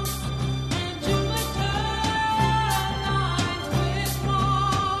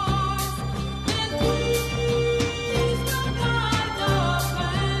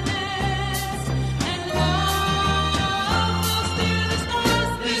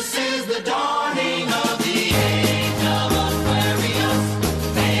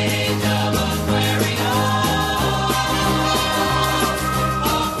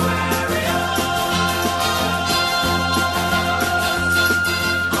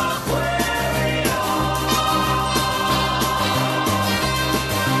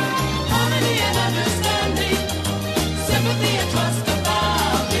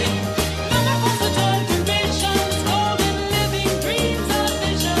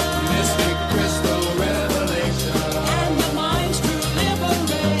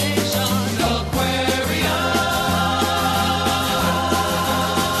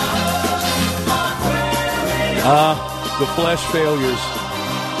 The Flesh Failures.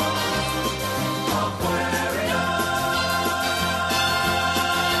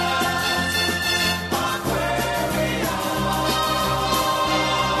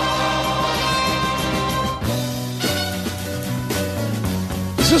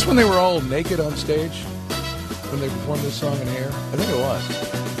 Is this when they were all naked on stage? When they performed this song in Hair? I think it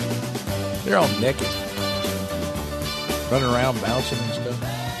was. They're all naked. Running around, bouncing and stuff.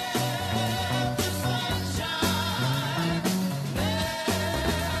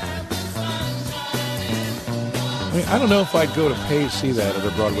 I mean, I don't know if I'd go to pay to see that at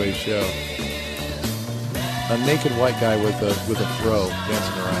a Broadway show. A naked white guy with a fro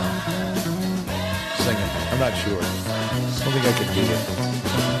dancing around, singing. I'm not sure. I don't think I could do it.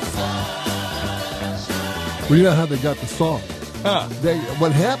 Well, you know how they got the song? Huh.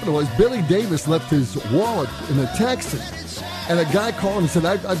 What happened was Billy Davis left his wallet in a taxi, and a guy called him and said,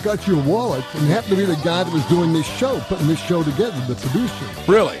 I've got your wallet. And he happened to be the guy that was doing this show, putting this show together, the producer.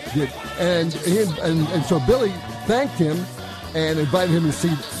 Really? And so Billy thanked him and invited him to see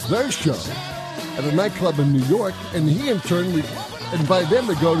their show at a nightclub in New York, and he in turn invited them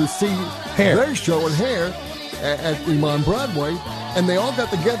to go to see their show at Hair on Broadway, and they all got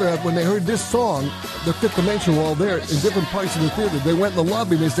together when they heard this song. The Fifth Dimension were all there in different parts of the theater. They went in the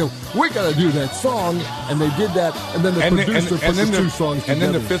lobby and they said, "We got to do that song," and they did that. And then the producer put the two songs together. And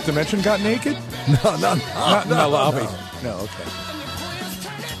then the Fifth Dimension got naked? No, not in the lobby. No, okay.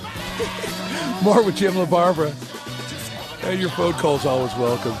 More with Jim LaBarbera. And your phone call's always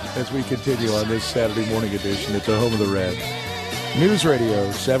welcome as we continue on this Saturday morning edition at the home of the Red. News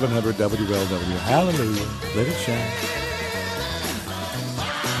Radio 700 WLW. Hallelujah. Let it shine.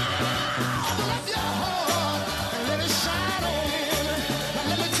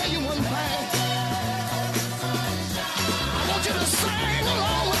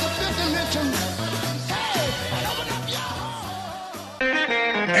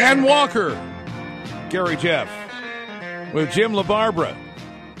 and Walker. Gary Jeff with Jim LaBarbera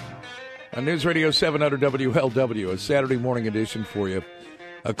on News Radio 700 WLW, a Saturday morning edition for you.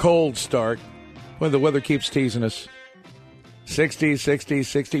 A cold start when the weather keeps teasing us. 60, 60,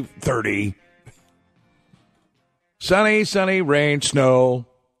 60, 30. Sunny, sunny, rain, snow.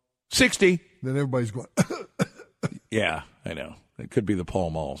 60. Then everybody's going. Yeah, I know. It could be the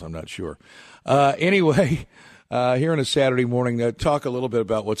Pall Malls. I'm not sure. Anyway, here on a Saturday morning, talk a little bit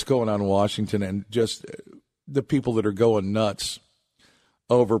about what's going on in Washington and just the people that are going nuts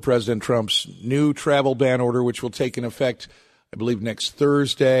over President Trump's new travel ban order, which will take in effect, I believe, next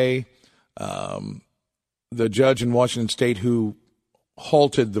Thursday. The judge in Washington State who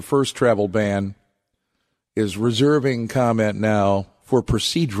halted the first travel ban is reserving comment now for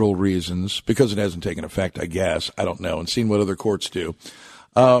procedural reasons because it hasn't taken effect, I guess. I don't know, and seen what other courts do.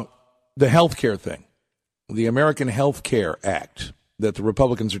 The health care thing, the American Health Care Act that the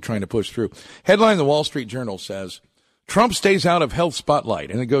Republicans are trying to push through. Headline in the Wall Street Journal says, Trump stays out of health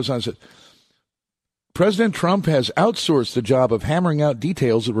spotlight. And it goes on and says, President Trump has outsourced the job of hammering out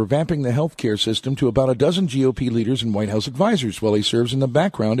details of revamping the health care system to about a dozen GOP leaders and White House advisors while he serves in the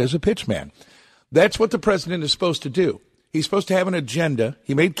background as a pitchman. That's what the president is supposed to do. He's supposed to have an agenda.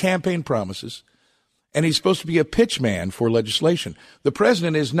 He made campaign promises, and he's supposed to be a pitchman for legislation. The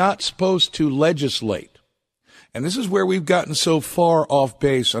president is not supposed to legislate. And this is where we've gotten so far off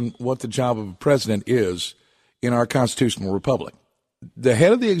base on what the job of a president is in our constitutional republic. The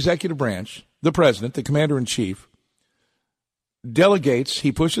head of the executive branch, the president, the commander-in-chief, delegates,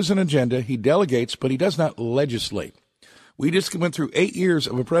 he pushes an agenda, he delegates, but he does not legislate. We just went through 8 years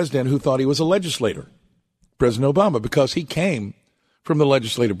of a president who thought he was a legislator, President Obama, because he came from the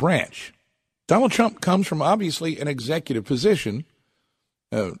legislative branch. Donald Trump comes from, obviously, an executive position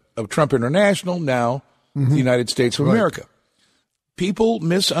of Trump International, now the United States of America. People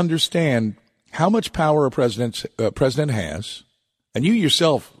misunderstand how much power a president has. And you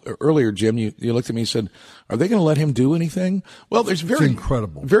yourself, earlier, Jim, you looked at me and said, are they going to let him do anything? Well, there's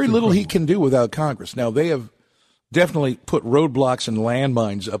very little he can do without Congress. Now, they have definitely put roadblocks and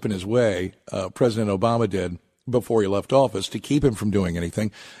landmines up in his way, President Obama did, before he left office to keep him from doing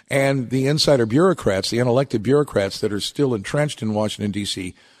anything. And the insider bureaucrats, the unelected bureaucrats that are still entrenched in Washington,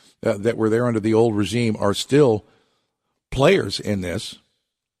 D.C., that were there under the old regime are still players in this.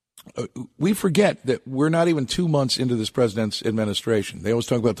 We forget that we're not even 2 months into this president's administration. They always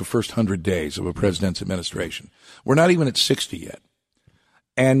talk about the first 100 days of a president's administration. We're not even at 60 yet.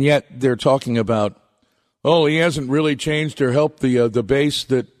 And yet they're talking about, oh, he hasn't really changed or helped the base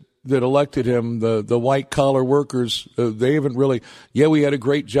that elected him, the white-collar workers. They haven't really. Yeah, we had a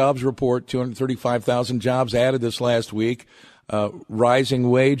great jobs report, 235,000 jobs added this last week, rising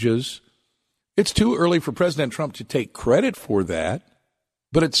wages. It's too early for President Trump to take credit for that.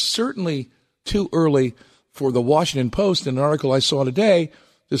 But it's certainly too early for the Washington Post, in an article I saw today,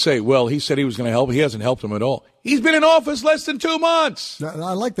 to say, well, he said he was going to help. He hasn't helped him at all. He's been in office less than 2 months. Now,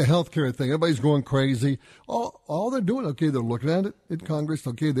 I like the health care thing. Everybody's going crazy. All they're doing, okay, they're looking at it in Congress.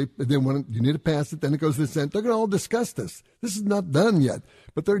 Okay, they want you need to pass it. Then it goes to the Senate. They're going to all discuss this. This is not done yet.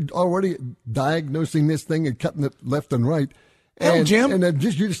 But they're already diagnosing this thing and cutting it left and right. And, Jim. And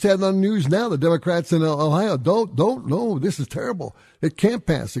you just had on the news now, the Democrats in Ohio don't know. This is terrible. It can't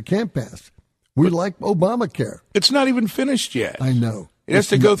pass. It can't pass. We like Obamacare. It's not even finished yet. I know. It has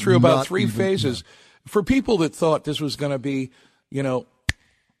to go through about 3 phases. For people that thought this was going to be,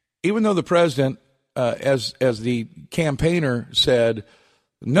 even though the president, as the campaigner said,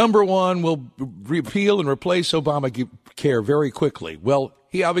 number one, will repeal and replace Obamacare very quickly. Well,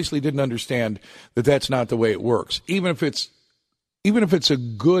 he obviously didn't understand that that's not the way it works. Even if it's a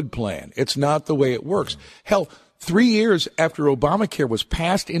good plan, it's not the way it works. Hell, 3 years after Obamacare was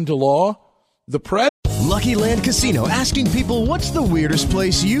passed into law, the president. Lucky Land Casino, asking people, what's the weirdest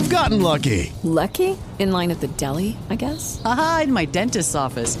place you've gotten lucky? Lucky? In line at the deli, I guess? Aha, in my dentist's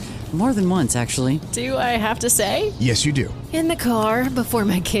office. More than once, actually. Do I have to say? Yes, you do. In the car before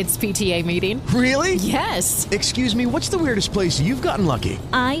my kids' PTA meeting. Really? Yes. Excuse me, what's the weirdest place you've gotten lucky?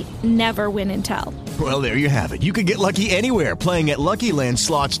 I never win and tell. Well, there you have it. You can get lucky anywhere, playing at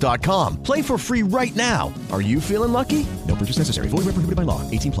LuckyLandSlots.com. Play for free right now. Are you feeling lucky? No purchase necessary. Void where prohibited by law.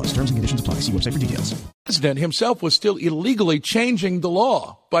 18 plus. Terms and conditions apply. See website for details. The president himself was still illegally changing the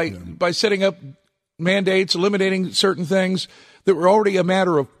law by setting up mandates, eliminating certain things that were already a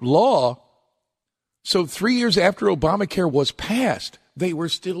matter of law. So 3 years after Obamacare was passed, they were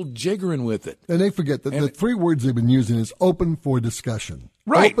still jiggering with it. And they forget that the 3 words they've been using is open for discussion.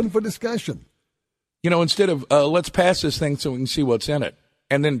 Right. Open for discussion. Instead of let's pass this thing so we can see what's in it,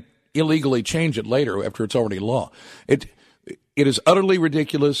 and then illegally change it later after it's already law. it is utterly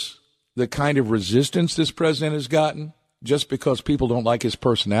ridiculous the kind of resistance this president has gotten just because people don't like his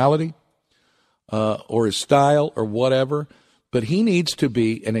personality or his style or whatever. But he needs to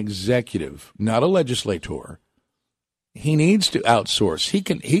be an executive, not a legislator. He needs to outsource.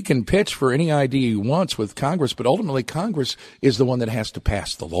 He can pitch for any idea he wants with Congress, but ultimately Congress is the one that has to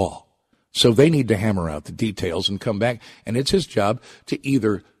pass the law. So they need to hammer out the details and come back, and it's his job to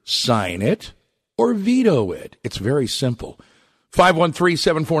either sign it or veto it. It's very simple.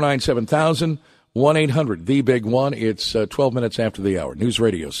 513-749-7000, 1-800-THE-BIG-1. It's 12 minutes after the hour. News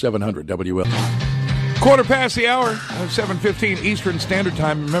Radio 700 WL. Quarter past the hour, 7:15 Eastern Standard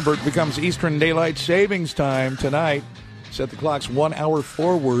Time. Remember, it becomes Eastern Daylight Savings Time tonight. Set the clocks 1 hour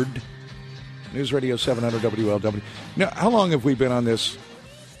forward. News Radio 700 WLW. Now, how long have we been on this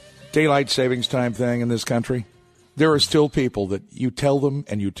daylight savings time thing in this country? There are still people that you tell them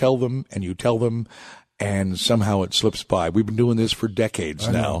and you tell them and you tell them, and somehow it slips by. We've been doing this for decades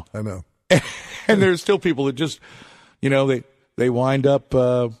now. I know. And there's still people that just, they wind up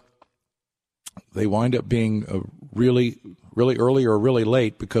being really, really early or really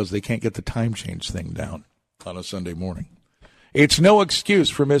late because they can't get the time change thing down on a Sunday morning. It's no excuse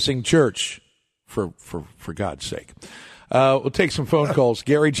for missing church, for God's sake. We'll take some phone calls.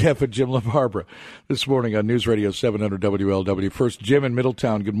 Gary, Jeff, and Jim LaBarbera this morning on News Radio 700 WLW. First, Jim in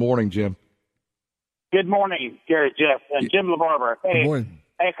Middletown. Good morning, Jim. Good morning, Gary, Jeff, and Jim LaBarbera. Hey, Good morning.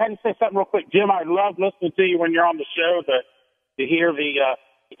 Hey, can I say something real quick? Jim, I love listening to you when you're on the show to hear you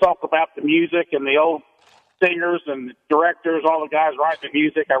talk about the music and the old singers and directors, all the guys writing the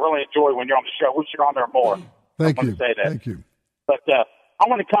music. I really enjoy when you're on the show. Wish you're on there more. Thank you. Say that. Thank you. But I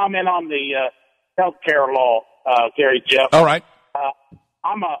want to comment on the health care law, Gary, Jeff. All right.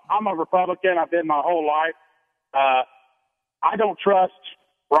 I'm a Republican. I've been my whole life. I don't trust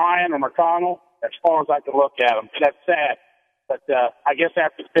Ryan or McConnell as far as I can look at them. That's sad. But I guess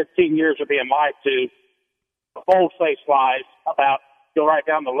after 15 years of being lied to, bold-faced lies about, go right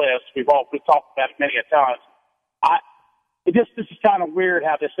down the list. We've talked about it many a times. This is kind of weird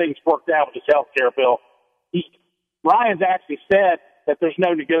how this thing's worked out with this health care bill. Ryan's actually said that there's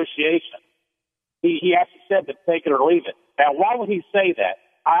no negotiation. He actually said to take it or leave it. Now, why would he say that?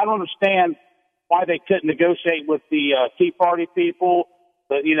 I don't understand why they couldn't negotiate with the Tea Party people,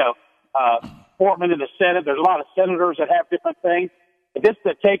 Portman in the Senate. There's a lot of senators that have different things. If it's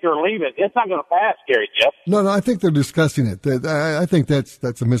to take or leave it, it's not going to pass, Gary, Jeff. No, I think they're discussing it. I think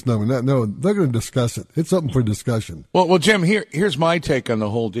that's a misnomer. No, they're going to discuss it. It's something for discussion. Well, Jim, here's my take on the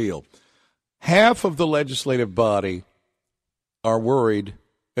whole deal. Half of the legislative body are worried,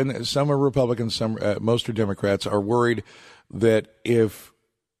 and some are Republicans, most are Democrats, are worried that if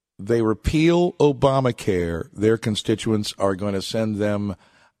they repeal Obamacare, their constituents are going to send them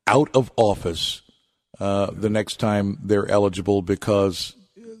out of office the next time they're eligible, because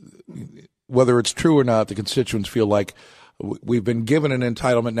whether it's true or not, the constituents feel like we've been given an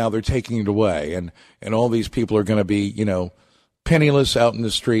entitlement, now they're taking it away, and all these people are going to be, penniless out in the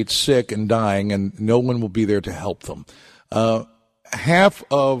streets, sick and dying, and no one will be there to help them. Half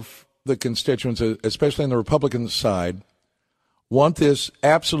of the constituents, especially on the Republican side, want this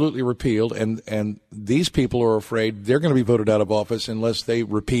absolutely repealed, and these people are afraid they're going to be voted out of office unless they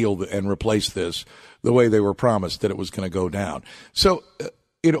repeal and replace this the way they were promised that it was going to go down. So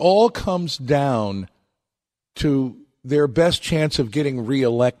it all comes down to their best chance of getting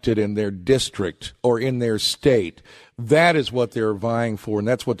reelected in their district or in their state. That is what they're vying for, and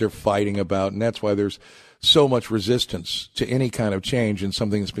that's what they're fighting about, and that's why there's so much resistance to any kind of change in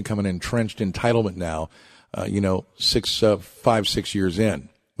something that's become an entrenched entitlement now, 5-6 years in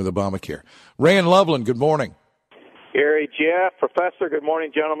with Obamacare. Ray in Loveland, good morning. Gary, Jeff, Professor, good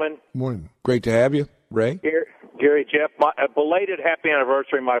morning, gentlemen. Morning. Great to have you, Ray. Gary, Jeff, a belated happy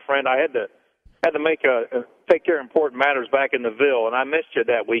anniversary, my friend. I had to take care of important matters back in the Ville, and I missed you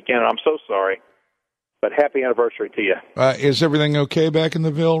that weekend. I'm so sorry, but happy anniversary to you. Is everything okay back in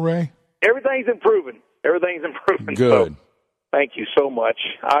the Ville, Ray? Everything's improving. Good. So, thank you so much.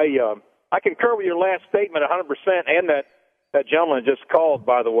 I concur with your last statement 100%, and that gentleman just called,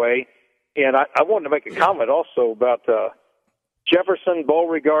 by the way. And I wanted to make a comment also about Jefferson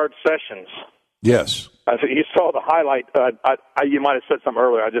Beauregard Sessions. Yes. You saw the highlight. You might have said something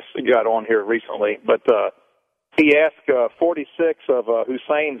earlier. I just got on here recently. But he asked 46 of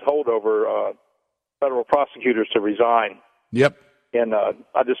Hussein's holdover federal prosecutors to resign. Yep. And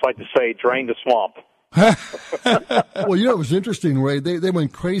I'd just like to say, drain the swamp. Well, it was interesting, Ray. They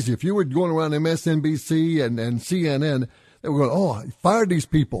went crazy. If you were going around MSNBC and CNN, they were going, fired these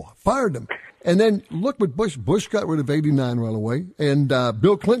people, fired them. And then look what Bush got rid of 89 right away, and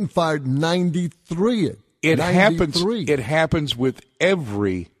Bill Clinton fired 93. It happens. It happens with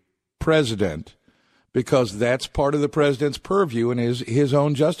every president because that's part of the president's purview in his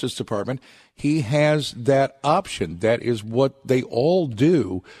own Justice Department. He has that option. That is what they all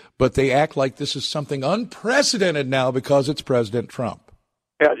do, but they act like this is something unprecedented now because it's President Trump.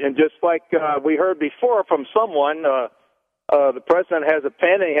 Yeah, and just like we heard before from someone, the president has a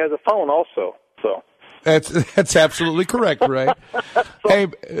pen and he has a phone also. So that's absolutely correct, Ray. Hey,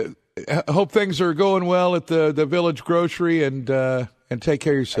 I hope things are going well at the Village Grocery, and take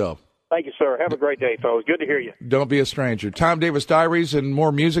care of yourself. Thank you, sir. Have a great day, fellas. Good to hear you. Don't be a stranger. Tom Davis Diaries and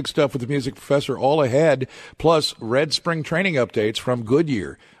more music stuff with the music professor all ahead, plus Red Spring training updates from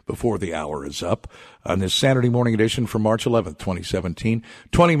Goodyear before the hour is up on this Saturday morning edition for March 11th, 2017,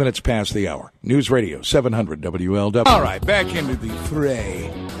 20 minutes past the hour. News Radio 700 WLW. All right, back into the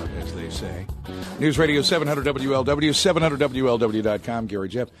fray, as they say. News Radio 700 WLW, 700WLW.com. Gary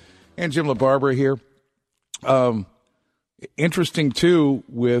Jeff and Jim LaBarbera here. Interesting, too,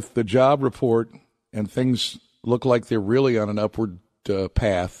 with the job report, and things look like they're really on an upward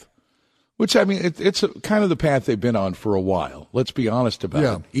path, which, I mean, it's kind of the path they've been on for a while. Let's be honest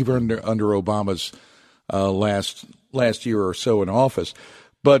about it, even under Obama's last year or so in office.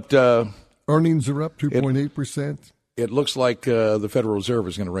 But earnings are up 2.8%. It looks like the Federal Reserve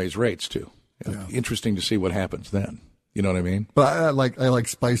is going to raise rates, too. Yeah. Interesting to see what happens then. You know what I mean? But I like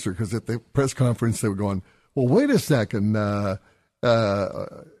Spicer because at the press conference they were going, well, wait a second. Are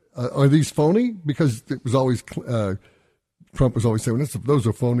these phony? Because it was always Trump was always saying, those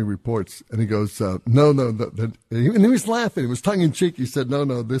are phony reports. And he goes, no. And he was laughing. It was tongue in cheek. He said,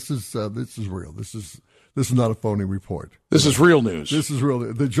 no, this is real. This is not a phony report. This is real news. This is real.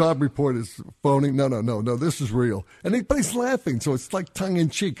 The job report is phony. No. This is real. But he's laughing, so it's like tongue in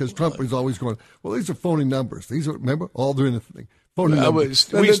cheek because Trump is always going, well, these are phony numbers. These are, remember, all doing the thing. We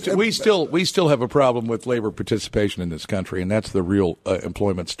still have a problem with labor participation in this country, and that's the real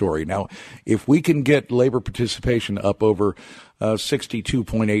employment story. Now, if we can get labor participation up over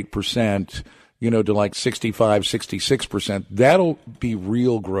 62.8%, to like 65, 66%, that'll be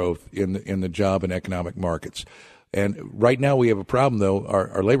real growth in the job and economic markets. And right now we have a problem, though.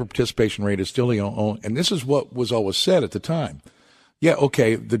 Our labor participation rate is still, and this is what was always said at the time. Yeah,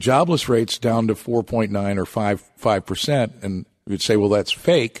 okay, the jobless rate's down to 4.9 or 5%, and you'd say, well, that's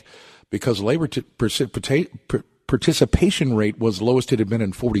fake because labor participation rate was the lowest it had been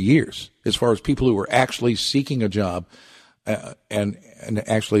in 40 years as far as people who were actually seeking a job and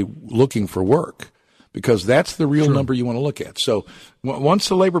actually looking for work, because that's the real number you want to look at. So once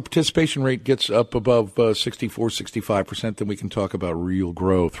the labor participation rate gets up above 64, 65%, then we can talk about real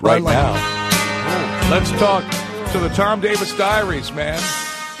growth. Right now, let's talk to the Tom Davis Diaries, man.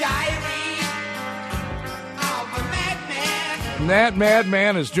 And that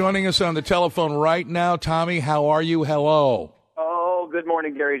madman is joining us on the telephone right now. Tommy, how are you? Hello. Oh, good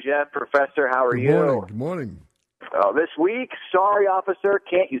morning, Gary Jeff. Professor, how are you? Good morning. This week, sorry, officer,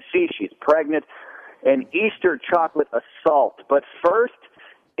 can't you see she's pregnant? An Easter chocolate assault. But first,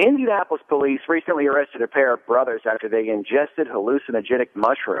 Indianapolis police recently arrested a pair of brothers after they ingested hallucinogenic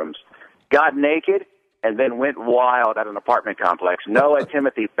mushrooms, got naked, and then went wild at an apartment complex. Noah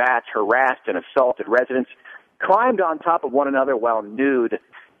Timothy Batts harassed and assaulted residents, climbed on top of one another while nude,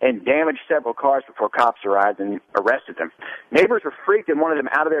 and damaged several cars before cops arrived and arrested them. Neighbors were freaked and wanted them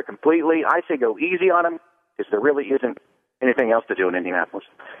out of there completely. I say go easy on them because there really isn't anything else to do in Indianapolis.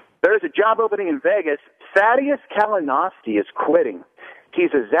 There's a job opening in Vegas. Thaddeus Kalinowski is quitting.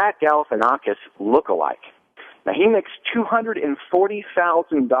 He's a Zach Galifianakis lookalike. Now, he makes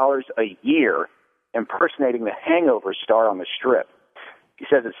 $240,000 a year impersonating the Hangover star on the Strip. He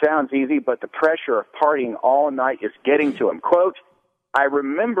says it sounds easy, but the pressure of partying all night is getting to him. Quote, I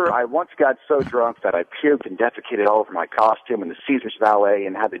remember I once got so drunk that I puked and defecated all over my costume in the Caesars Valet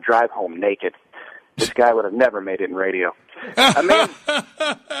and had to drive home naked. This guy would have never made it in radio.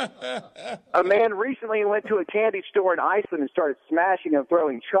 A man recently went to a candy store in Iceland and started smashing and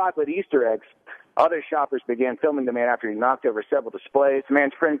throwing chocolate Easter eggs. Other shoppers began filming the man after he knocked over several displays. The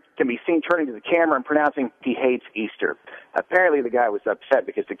man's friend can be seen turning to the camera and pronouncing he hates Easter. Apparently the guy was upset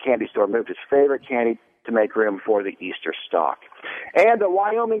because the candy store moved his favorite candy to make room for the Easter stock. And the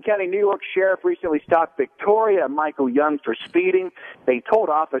Wyoming County, New York sheriff recently stopped Victoria and Michael Young for speeding. They told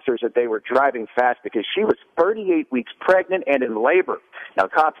officers that they were driving fast because she was 38 weeks pregnant and in labor. Now,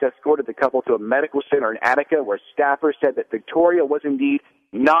 cops escorted the couple to a medical center in Attica where staffers said that Victoria was indeed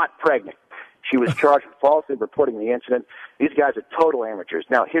not pregnant. She was charged with falsely reporting the incident. These guys are total amateurs.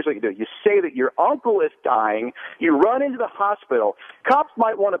 Now, here's what you do. You say that your uncle is dying. You run into the hospital. Cops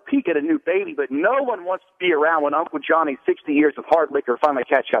might want to peek at a new baby, but no one wants to be around when Uncle Johnny's 60 years of hard liquor finally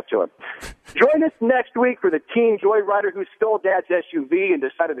catch up to him. Join us next week for the teen joyrider who stole Dad's SUV and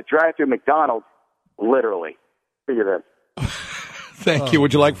decided to drive through McDonald's. Literally. See you then. Thank you.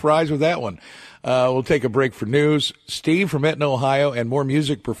 Would you like fries with that one? We'll take a break for news. Steve from Etna, Ohio, and more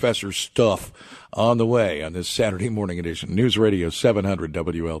music professor stuff on the way on this Saturday morning edition. News Radio 700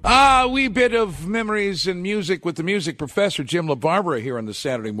 WL. A wee bit of memories and music with the music professor, Jim LaBarbera, here on the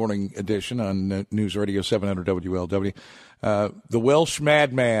Saturday morning edition on News Radio 700 WLW. The Welsh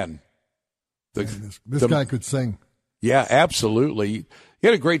Madman. This guy could sing. Yeah, absolutely. He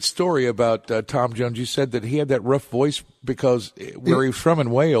had a great story about Tom Jones. You said that he had that rough voice because where he was from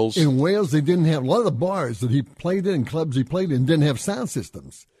in Wales. In Wales, they didn't have a lot of the bars that he played in, clubs he played in, didn't have sound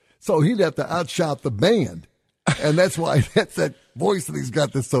systems. So he'd have to outshout the band. And that's why that's that voice that he's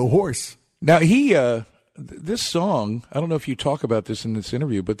got that's so hoarse. Now, this song, I don't know if you talk about this in this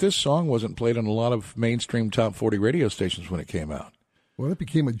interview, but this song wasn't played on a lot of mainstream top 40 radio stations when it came out. Well, it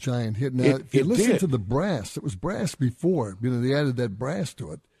became a giant hit. Now, if you listen to the brass, it was brass before. They added that brass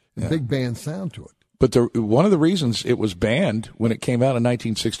to it, and big band sound to it. But one of the reasons it was banned when it came out in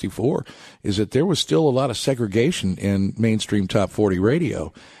 1964 is that there was still a lot of segregation in mainstream top 40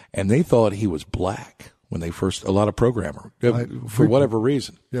 radio, and they thought he was black when they first, a lot of programmer, for whatever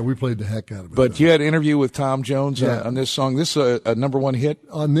reason. Yeah, we played the heck out of it. But you had an interview with Tom Jones on this song. This is a number one hit?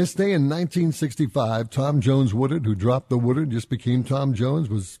 On this day in 1965, Tom Jones Woodard, who dropped the Woodard, just became Tom Jones,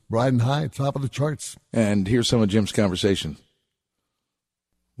 was riding high at top of the charts. And here's some of Jim's conversation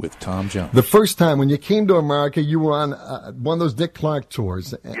with Tom Jones. The first time when you came to America, you were on one of those Dick Clark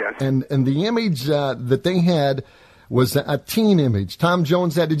tours. Yes. And the image that they had was a teen image. Tom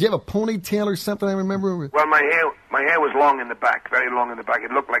Jones had, did you have a ponytail or something, I remember? Well, my hair was long in the back, very long in the back.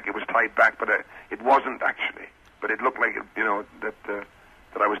 It looked like it was tied back, but it wasn't actually. But it looked like, that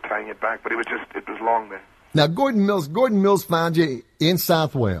I was tying it back, but it was long there. Now, Gordon Mills found you in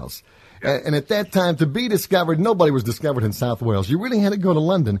South Wales. Yeah. And at that time, to be discovered, nobody was discovered in South Wales. You really had to go to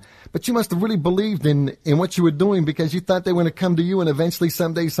London, but you must have really believed in what you were doing because you thought they were going to come to you and eventually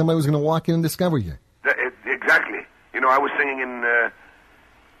someday somebody was going to walk in and discover you. Exactly. I was singing in, I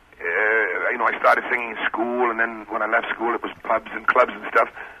started singing in school, and then when I left school, it was pubs and clubs and stuff.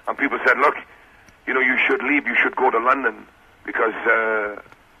 And people said, look, you should leave. You should go to London because,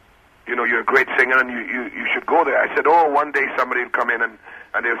 you're a great singer and you should go there. I said, one day somebody will come in and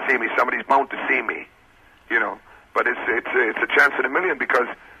they'll see me. Somebody's bound to see me, But it's a chance in a million because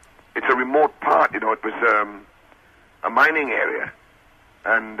it's a remote part, It was a mining area.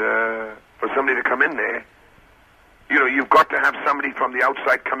 And for somebody to come in there, you've got to have somebody from the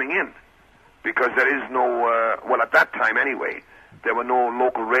outside coming in because there is no, at that time anyway, there were no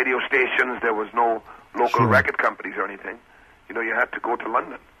local radio stations, there was no local record companies or anything. You had to go to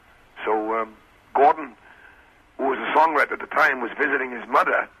London. So Gordon, who was a songwriter at the time, was visiting his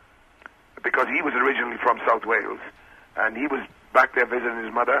mother because he was originally from South Wales, and he was back there visiting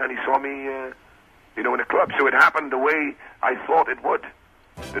his mother, and he saw me, in a club. So it happened the way I thought it would.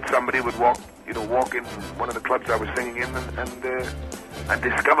 That somebody would walk in one of the clubs I was singing in and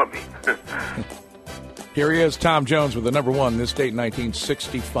discover me. Here he is, Tom Jones, with the number one this date,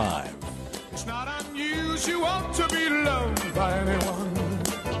 1965. It's not unusual to be loved by anyone.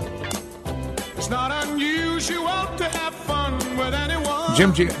 It's not unusual to have fun with anyone.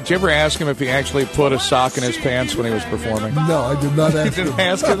 Jim, did you ever ask him if he actually put a sock in his pants when he was performing? No, I did not ask him. You didn't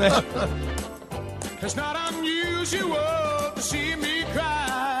ask him that? It's not unusual to see me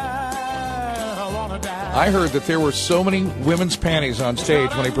cry. I wanna die. I heard that there were so many women's panties on stage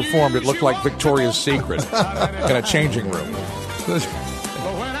when he performed, it looked like Victoria's Secret in a changing room.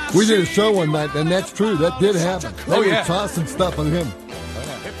 We did a show one night, and that's true. That did happen. They were tossing stuff on him.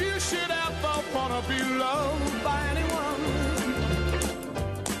 If you should ever want to be loved by anyone,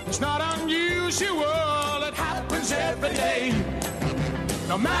 it's not unusual. It happens every day.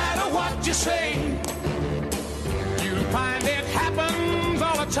 No matter what you say, you'll find it happens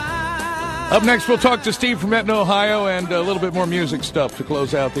all the time. Up next, we'll talk to Steve from Etna, Ohio, and a little bit more music stuff to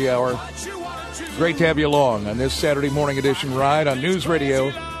close out the hour. Great to have you along on this Saturday morning edition ride on News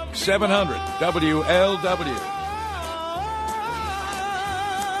Radio 700 WLW.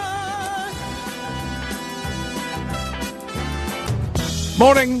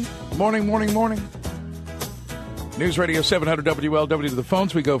 Morning. News Radio 700 WLW to the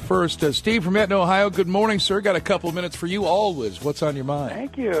phones. We go first. Steve from Etna, Ohio. Good morning, sir. Got a couple of minutes for you always. What's on your mind?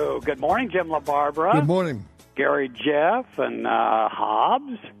 Thank you. Good morning, Jim LaBarbera. Good morning. Gary Jeff and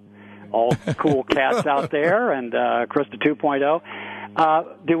Hobbs. all cool cats out there, and Krista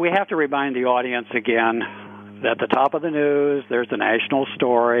 2.0. Do we have to remind the audience again that at the top of the news, there's a national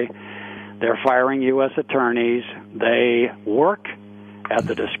story. They're firing U.S. attorneys. They work at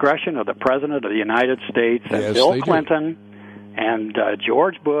the discretion of the President of the United States, and Yes, Bill they do. Clinton and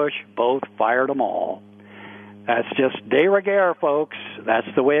George Bush both fired them all. That's just de rigueur, folks. That's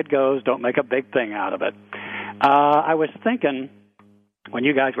the way it goes. Don't make a big thing out of it. I was thinking, when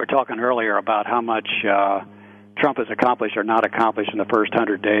you guys were talking earlier about how much Trump has accomplished or not accomplished in the first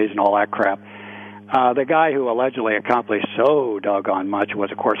 100 days and all that crap, the guy who allegedly accomplished so doggone much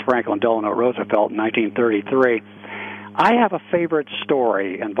was, of course, Franklin Delano Roosevelt in 1933. I have a favorite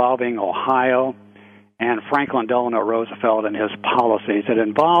story involving Ohio and Franklin Delano Roosevelt and his policies. It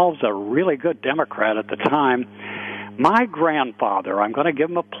involves a really good Democrat at the time. My grandfather, I'm going to give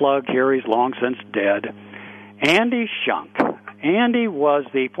him a plug here, he's long since dead, Andy Shunk. Andy was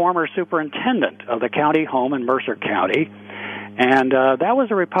the former superintendent of the county home in Mercer County, and that was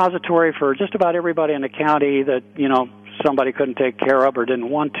a repository for just about everybody in the county that, somebody couldn't take care of or didn't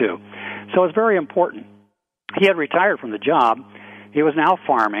want to. So it's very important. He had retired from the job. He was now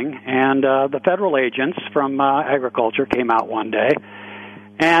farming, and the federal agents from agriculture came out one day,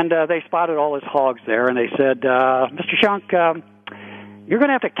 and they spotted all his hogs there, and they said, Mr. Shunk, you're going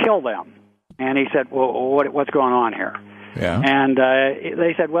to have to kill them. And he said, well, what's going on here? Yeah. And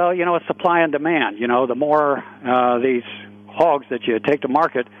they said, well, it's supply and demand. The more these hogs that you take to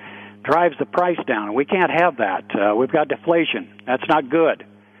market drives the price down, and we can't have that. We've got deflation. That's not good.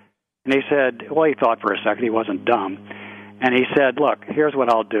 And he said, well, he thought for a second. He wasn't dumb. And he said, look, here's what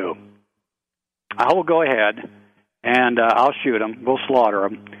I'll do. I will go ahead and I'll shoot them. We'll slaughter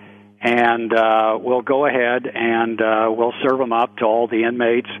them. And we'll go ahead and we'll serve them up to all the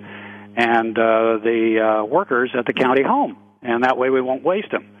inmates and the workers at the county home. And that way we won't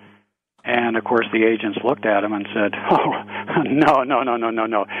waste them. And, of course, the agents looked at him and said, oh,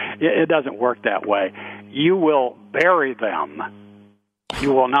 no. It doesn't work that way. You will bury them.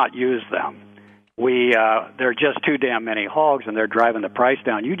 You will not use them. There are just too damn many hogs, and they're driving the price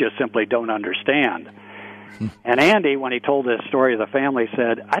down. You just simply don't understand. And Andy, when he told this story to the family,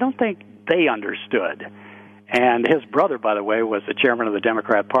 said, I don't think they understood. And his brother, by the way, was the chairman of the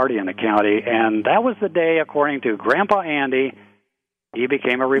Democrat Party in the county, and that was the day, according to Grandpa Andy, he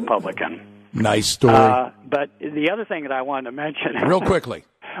became a Republican. Nice story. But the other thing that I wanted to mention... Real quickly.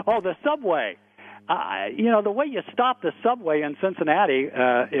 The subway. The way you stop the subway in Cincinnati,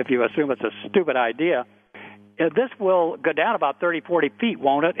 if you assume it's a stupid idea, this will go down about 30, 40 feet,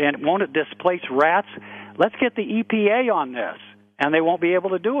 won't it? And won't it displace rats? Let's get the EPA on this, and they won't be able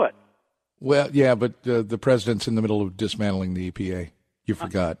to do it. Well, yeah, but the president's in the middle of dismantling the EPA. You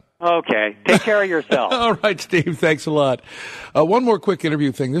forgot. Okay. Take care of yourself. All right, Steve. Thanks a lot. One more quick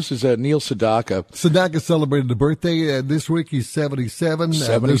interview thing. This is Neil Sedaka. Sedaka celebrated a birthday this week. He's 77.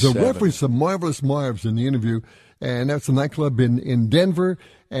 77. There's a reference to Marvelous Marvs in the interview, and that's a nightclub in Denver.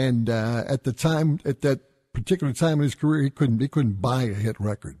 And at that particular time in his career, he couldn't buy a hit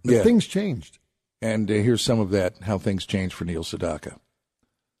record. But things changed. And here's some of that, how things changed for Neil Sedaka.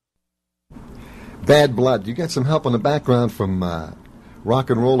 Bad Blood. You got some help in the background from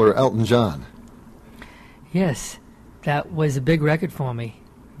rock and roller Elton John. Yes, that was a big record for me.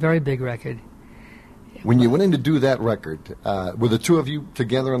 Very big record. When you went in to do that record, were the two of you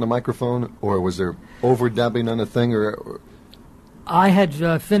together on the microphone, or was there overdubbing on the thing? Or I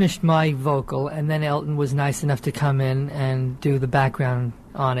had finished my vocal, and then Elton was nice enough to come in and do the background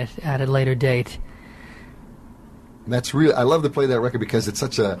on it at a later date. That's real. I love to play that record because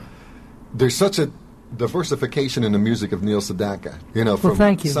there's such a diversification in the music of Neil Sedaka. From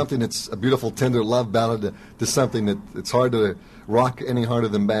thank you. Something that's a beautiful, tender love ballad to something that it's hard to rock any harder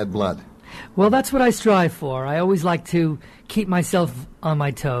than Bad Blood. Well, that's what I strive for. I always like to keep myself on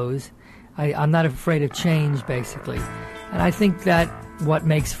my toes. I'm not afraid of change, basically. And I think that what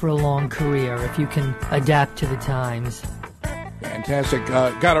makes for a long career, if you can adapt to the times. Fantastic.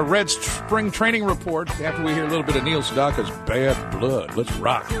 Got a Red Spring training report after we hear a little bit of Neil Sedaka's Bad Blood. Let's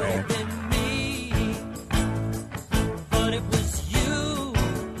rock, man.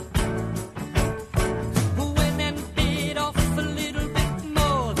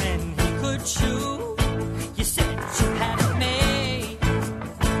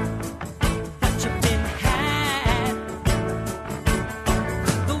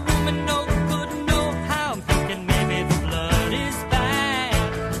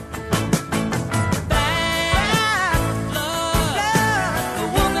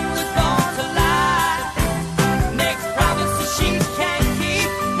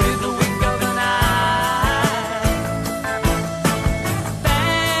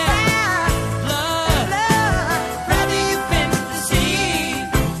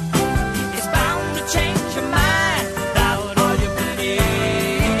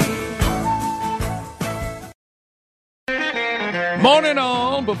 Morning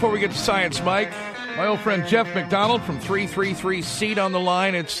all. Before we get to Science Mike, my old friend Jeff McDonald from 333 Seat on the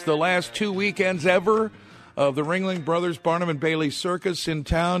line. It's the last 2 weekends ever of the Ringling Brothers Barnum and Bailey Circus in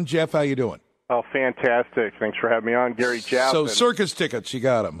town. Jeff, how you doing? Oh, fantastic. Thanks for having me on, Gary Jeff. So circus tickets, you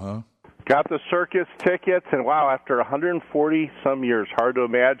got them, huh? Got the circus tickets, and wow, after 140-some years, hard to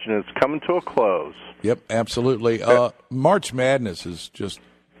imagine, it's coming to a close. Yep, absolutely. March Madness is just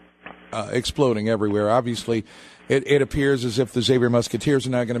exploding everywhere. Obviously, it appears as if the Xavier Musketeers are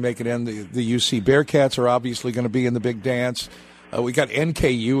now going to make it in. The UC Bearcats are obviously going to be in the big dance. We got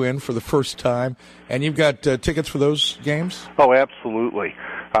NKU in for the first time, and you've got tickets for those games? Oh, absolutely.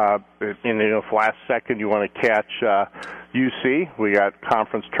 If last second you want to catch UC, we got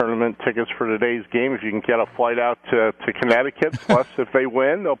conference tournament tickets for today's game. If you can get a flight out to Connecticut, plus if they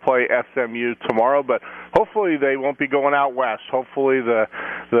win, they'll play SMU tomorrow. But hopefully they won't be going out west. Hopefully the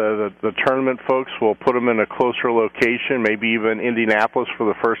tournament folks will put them in a closer location, maybe even Indianapolis for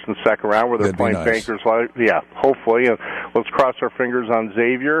the first and second round where they're playing Bankers Life. Yeah, hopefully. And let's cross our fingers on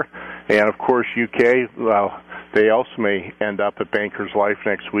Xavier. And, of course, UK, they also may end up at Bankers Life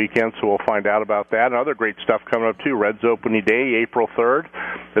next weekend, so we'll find out about that. And other great stuff coming up, too. Reds opening day, April 3rd,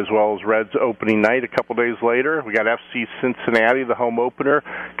 as well as Reds opening night a couple days later. We got FC Cincinnati, the home opener,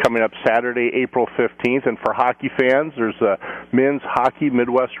 coming up Saturday, April 15th. And for hockey fans, there's the Men's Hockey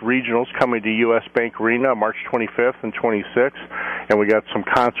Midwest Regionals coming to U.S. Bank Arena March 25th and 26th. And we got some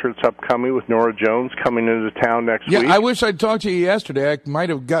concerts upcoming with Norah Jones coming into town next week. Yeah, I wish I'd talked to you yesterday. I might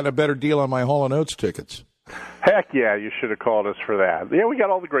have gotten a better deal on my Hall & Oates tickets. Heck yeah, you should have called us for that. Yeah, we got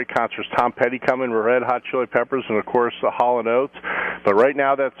all the great concerts. Tom Petty coming, Red Hot Chili Peppers, and, of course, the Hall & Oates. But right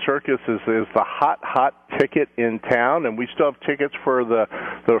now that circus is the hot ticket in town, and we still have tickets for the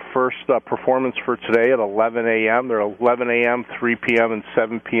first performance for today at 11 a.m. They're 11 a.m., 3 p.m., and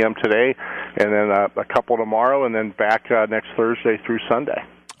 7 p.m. today, and then a couple tomorrow, and then back next Thursday through Sunday.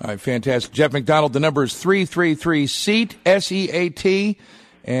 All right, fantastic. Jeff McDonald, the number is 333-SEAT, S-E-A-T.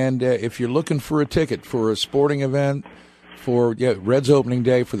 And if you're looking for a ticket for a sporting event, for Reds opening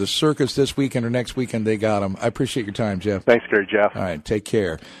day, for the circus this weekend or next weekend, they got them. I appreciate your time, Jeff. Thanks, Gary Jeff. All right, take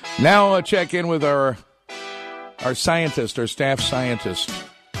care. Now check in with our scientist, our staff scientist,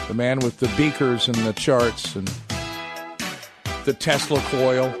 the man with the beakers and the charts and the Tesla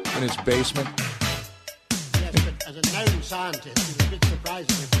coil in his basement. Yes, but as a known scientist, it was a bit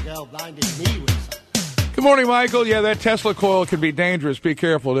surprising if the girl blinded me with something. Good morning, Michael. Yeah, that Tesla coil can be dangerous. Be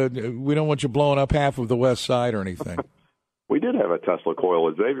careful. We don't want you blowing up half of the west side or anything. We did have a Tesla coil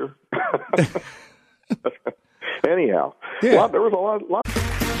at Xavier. Anyhow, yeah. There was a lot.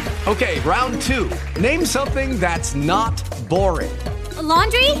 Okay, round two. Name something that's not boring. A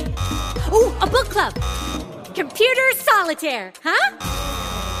laundry? Ooh, a book club. Computer solitaire, huh?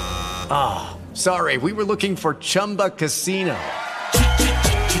 Ah, sorry. We were looking for Chumba Casino.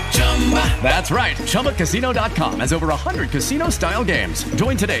 That's right. ChumbaCasino.com has over 100 casino-style games.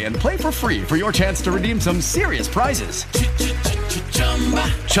 Join today and play for free for your chance to redeem some serious prizes.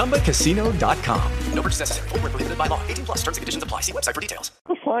 ChumbaCasino.com. No purchase necessary. Void where prohibited by law. 18+. Terms and conditions apply. See website for details.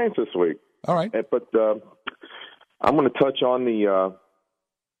 Science this week. All right. But I'm going to touch on the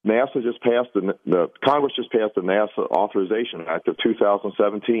NASA just passed the Congress just passed the NASA Authorization Act of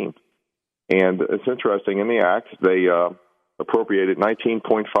 2017, and it's interesting. In the act, they appropriated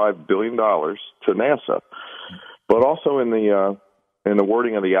 $19.5 billion to NASA. But also in the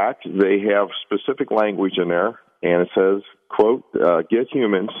wording of the act, they have specific language in there, and it says, quote, get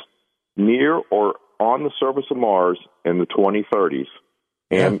humans near or on the surface of Mars in the 2030s.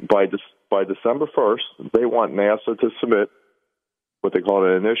 And by December 1st, they want NASA to submit what they call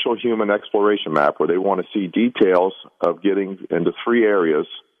an initial human exploration map, where they want to see details of getting into three areas.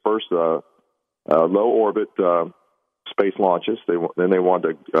 First, low orbit space launches. Then they want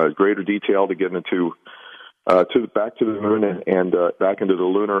a greater detail to get into back to the moon and back into the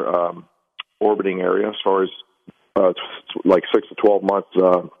lunar orbiting area, as far as like 6 to 12 month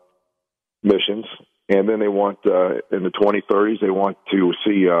missions. And then they want in the 2030s they want to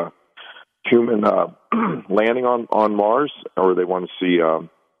see human landing on Mars, or they want to see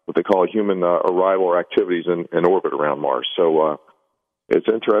what they call a human arrival or activities in orbit around Mars. So it's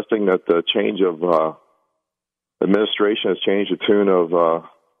interesting that the change of administration has changed the tune of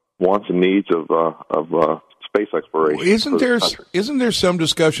wants and needs of space exploration. Isn't there some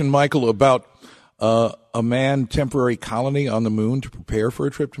discussion, Michael, about a manned temporary colony on the moon to prepare for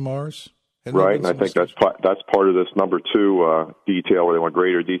a trip to Mars? Right, and I think that's part of this number 2 detail, where they want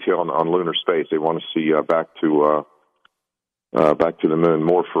greater detail on lunar space. They want to see back to the moon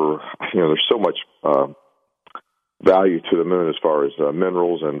more for there's so much value to the moon as far as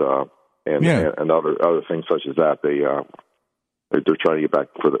minerals and other things such as that. they're trying to get back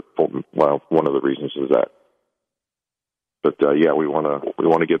well, one of the reasons is that. But yeah, we want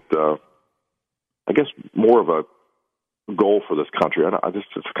to get I guess more of a goal for this country. This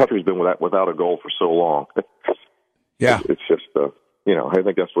country's been without a goal for so long. Yeah, it's just I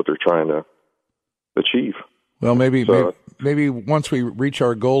think that's what they're trying to achieve. Well, maybe once we reach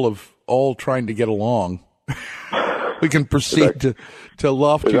our goal of all trying to get along, we can proceed to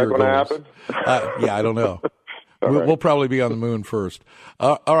loftier goals. Is that going to happen? Yeah, I don't know. We'll probably be on the moon first.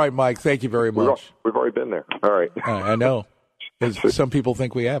 All right, Mike, thank you very much. We've already been there. All right. I know. Some people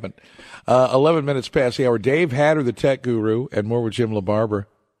think we haven't. 11 minutes past the hour. Dave Hatter, the tech guru, and more with Jim LaBarbera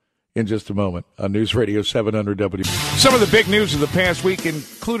in just a moment on News Radio 700 W. Some of the big news of the past week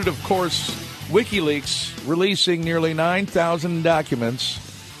included, of course, WikiLeaks releasing nearly 9,000 documents.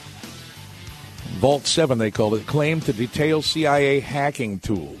 Vault 7, they called it, claimed to detail CIA hacking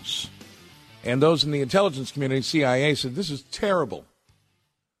tools. And those in the intelligence community, CIA, said, this is terrible.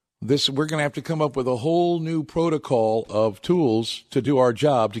 We're going to have to come up with a whole new protocol of tools to do our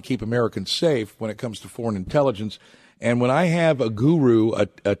job to keep Americans safe when it comes to foreign intelligence. And when I have a guru,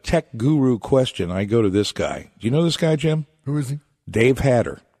 a tech guru question, I go to this guy. Do you know this guy, Jim? Who is he? Dave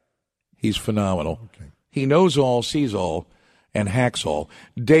Hatter. He's phenomenal. Okay. He knows all, sees all, and hacks all.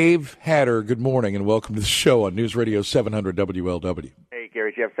 Dave Hatter, good morning, and welcome to the show on News Radio 700 WLW. Hey,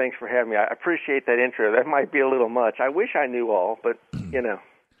 Gary, Jeff, thanks for having me. I appreciate that intro. That might be a little much. I wish I knew all, but,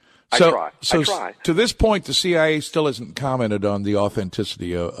 I try. To this point, the CIA still hasn't commented on the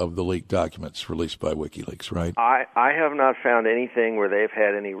authenticity of the leaked documents released by WikiLeaks, right? I have not found anything where they've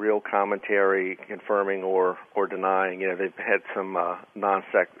had any real commentary confirming or denying. They've had some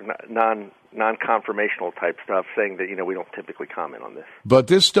non-confirmational type stuff saying that, we don't typically comment on this. But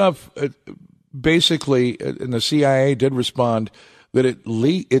this stuff, basically, and the CIA did respond that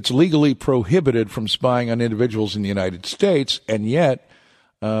it's legally prohibited from spying on individuals in the United States, and yet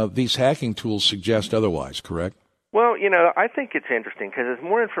these hacking tools suggest otherwise, correct? Well, I think it's interesting because as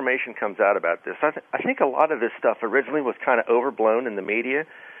more information comes out about this, I think a lot of this stuff originally was kind of overblown in the media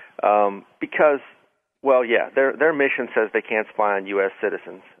because, well, yeah, their mission says they can't spy on U.S.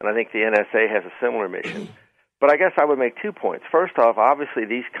 citizens, and I think the NSA has a similar mission. But I guess I would make 2 points. First off, obviously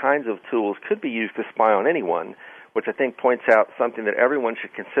these kinds of tools could be used to spy on anyone, which I think points out something that everyone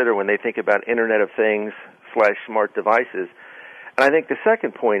should consider when they think about Internet of Things / smart devices. And I think the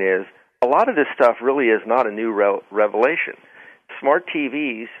second point is a lot of this stuff really is not a new revelation. Smart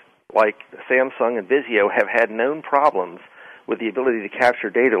TVs like Samsung and Vizio have had known problems with the ability to capture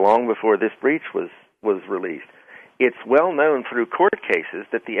data long before this breach was released. It's well known through court cases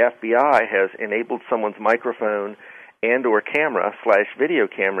that the FBI has enabled someone's microphone and or camera / video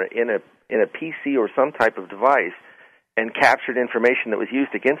camera in a PC or some type of device and captured information that was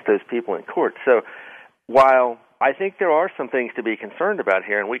used against those people in court. So while I think there are some things to be concerned about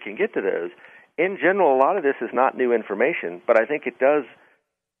here, and we can get to those, in general, a lot of this is not new information, but I think it does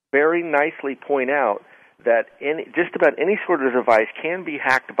very nicely point out that just about any sort of device can be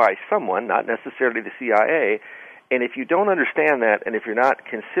hacked by someone, not necessarily the CIA, and if you don't understand that, and if you're not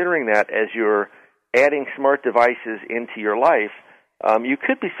considering that as you're adding smart devices into your life, you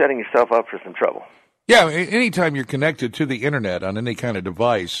could be setting yourself up for some trouble. Yeah, anytime you're connected to the Internet on any kind of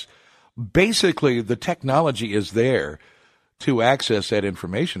device, basically the technology is there to access that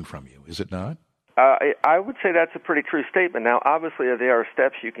information from you, is it not? I would say that's a pretty true statement. Now, obviously, there are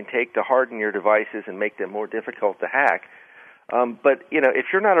steps you can take to harden your devices and make them more difficult to hack. But, if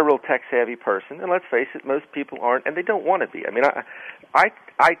you're not a real tech-savvy person, and let's face it, most people aren't, and they don't want to be. I mean, I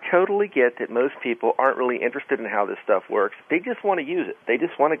totally get that most people aren't really interested in how this stuff works. They just want to use it. They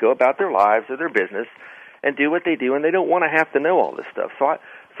just want to go about their lives or their business and do what they do, and they don't want to have to know all this stuff.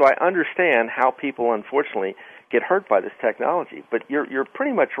 So I understand how people, unfortunately, get hurt by this technology. But you're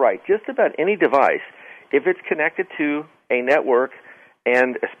pretty much right. Just about any device, if it's connected to a network,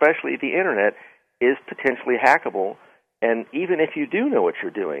 and especially the Internet, is potentially hackable. And even if you do know what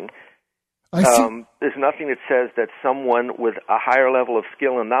you're doing, there's nothing that says that someone with a higher level of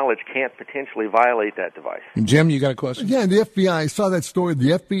skill and knowledge can't potentially violate that device. Jim, you got a question? Yeah, the FBI, I saw that story.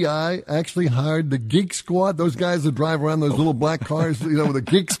 The FBI actually hired the Geek Squad, those guys that drive around those little black cars, with a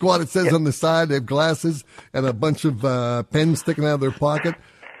Geek Squad, it says on the side. They have glasses and a bunch of pens sticking out of their pocket.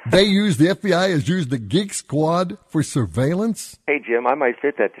 The FBI has used the Geek Squad for surveillance? Hey, Jim, I might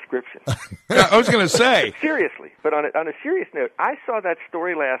fit that description. I was going to say. Seriously. But on a serious note, I saw that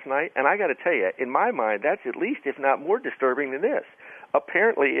story last night, and I got to tell you, in my mind, that's at least, if not more disturbing than this.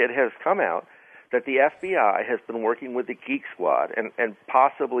 Apparently, it has come out that the FBI has been working with the Geek Squad and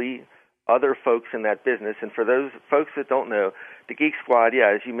possibly other folks in that business. And for those folks that don't know, the Geek Squad,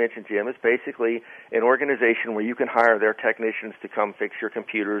 yeah, as you mentioned, Jim, is basically an organization where you can hire their technicians to come fix your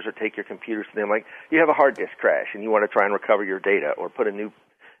computers or take your computers to them. Like you have a hard disk crash and you want to try and recover your data or put a new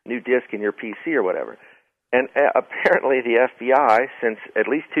disk in your PC or whatever. And apparently the FBI, since at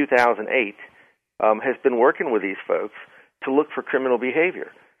least 2008, has been working with these folks to look for criminal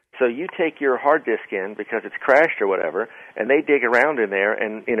behavior. So you take your hard disk in because it's crashed or whatever, and they dig around in there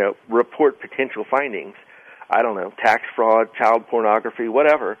and, report potential findings. I don't know, tax fraud, child pornography,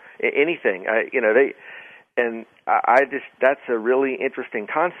 whatever, anything. That's a really interesting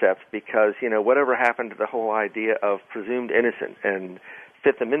concept because, whatever happened to the whole idea of presumed innocent and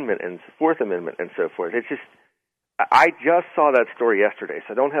Fifth Amendment and Fourth Amendment and so forth. I just saw that story yesterday,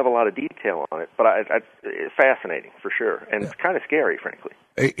 so I don't have a lot of detail on it, but it's fascinating for sure, and it's kind of scary, frankly.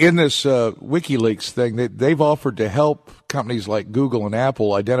 In this WikiLeaks thing, they've offered to help companies like Google and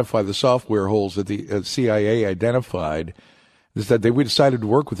Apple identify the software holes that the CIA identified. Is that we decided to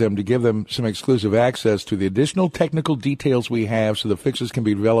work with them to give them some exclusive access to the additional technical details we have so the fixes can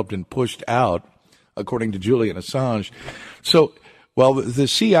be developed and pushed out, according to Julian Assange. So while the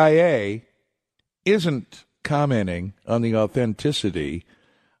CIA isn't commenting on the authenticity,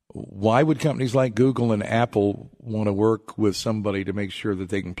 why would companies like Google and Apple want to work with somebody to make sure that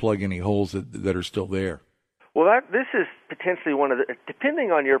they can plug any holes that are still there? Well, this is potentially one of the,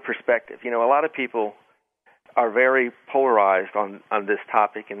 depending on your perspective, a lot of people are very polarized on this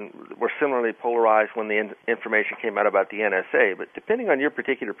topic, and were similarly polarized when the information came out about the NSA. But depending on your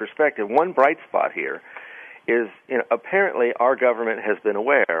particular perspective, one bright spot here is, apparently our government has been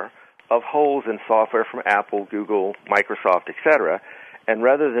aware of holes in software from Apple, Google, Microsoft, etc., and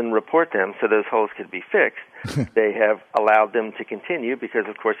rather than report them so those holes could be fixed, they have allowed them to continue because,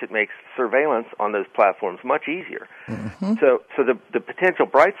 of course, it makes surveillance on those platforms much easier. Mm-hmm. So the potential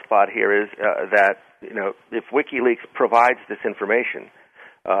bright spot here is that, if WikiLeaks provides this information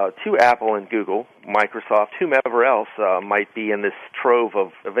to Apple and Google, Microsoft, whomever else might be in this trove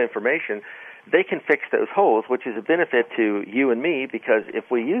of information, they can fix those holes, which is a benefit to you and me because if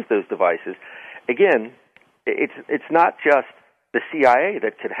we use those devices, again, it's not just the CIA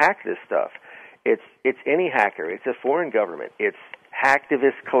that could hack this stuff. It's any hacker. It's a foreign government. It's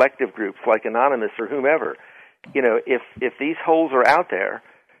hacktivist collective groups like Anonymous or whomever. If these holes are out there,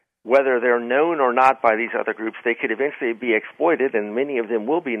 whether they're known or not by these other groups, they could eventually be exploited, and many of them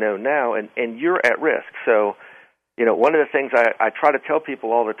will be known now, and you're at risk. So, one of the things I try to tell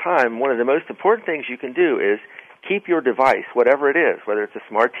people all the time, one of the most important things you can do is keep your device, whatever it is, whether it's a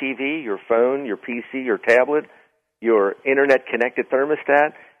smart TV, your phone, your PC, your tablet, your internet-connected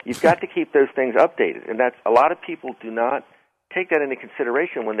thermostat, you've got to keep those things updated. And that's a lot of people do not take that into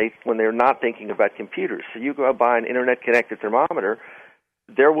consideration when they're not thinking about computers. So you go out and buy an internet-connected thermometer,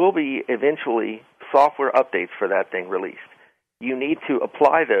 there will be eventually software updates for that thing released. You need to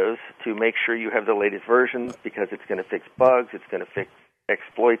apply those to make sure you have the latest versions because it's going to fix bugs, it's going to fix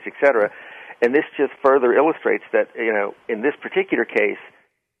exploits, etc. And this just further illustrates that, in this particular case,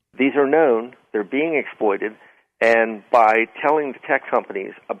 these are known, they're being exploited, and by telling the tech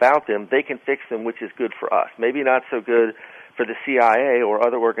companies about them, they can fix them, which is good for us. Maybe not so good for the CIA or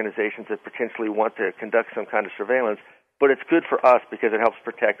other organizations that potentially want to conduct some kind of surveillance, but it's good for us because it helps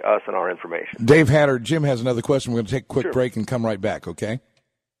protect us and our information. Dave Hatter, Jim has another question. We're going to take a quick break and come right back, okay?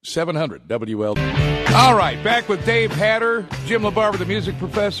 700 WL. All right, back with Dave Hatter, Jim LaBarber, the music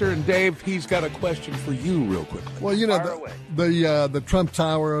professor, and Dave, he's got a question for you real quickly. Well, the Trump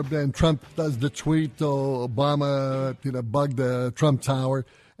Tower, and Trump does the tweet, Obama, bugged the Trump Tower,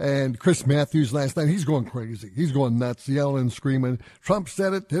 and Chris Matthews last night, he's going crazy. He's going nuts, yelling and screaming. Trump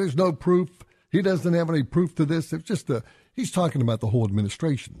said it. There's no proof. He doesn't have any proof to this. It's just he's talking about the whole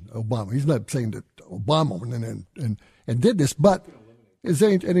administration, Obama. He's not saying that Obama went in and did this, but is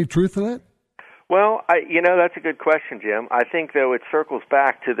there any truth to that? Well, that's a good question, Jim. I think, though, it circles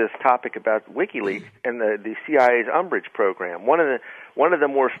back to this topic about WikiLeaks and the CIA's Umbrage program. One of the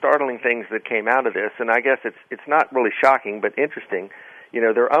more startling things that came out of this, and I guess it's not really shocking but interesting,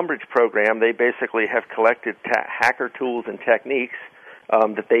 their Umbrage program, they basically have collected hacker tools and techniques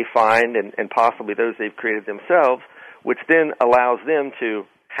that they find and possibly those they've created themselves, which then allows them to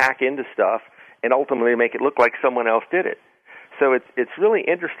hack into stuff and ultimately make it look like someone else did it. So it's really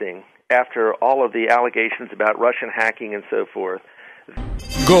interesting after all of the allegations about Russian hacking and so forth.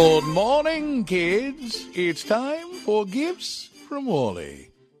 Good morning, kids. It's time for Gifts from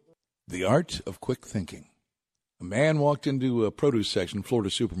Wally. The art of quick thinking. A man walked into a produce section, Florida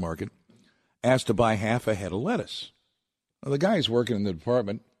supermarket, asked to buy half a head of lettuce. Well, the guys working in the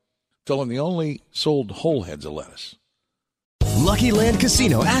department told him they only sold whole heads of lettuce. Lucky Land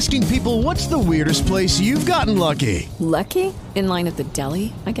Casino, asking people, what's the weirdest place you've gotten lucky? Lucky? In line at the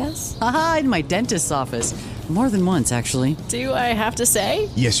deli, I guess? Aha, in my dentist's office. More than once, actually. Do I have to say?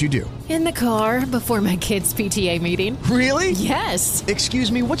 Yes, you do. In the car before my kids' PTA meeting. Really? Yes. Excuse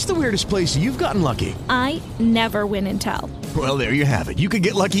me, what's the weirdest place you've gotten lucky? I never win and tell. Well, there you have it. You can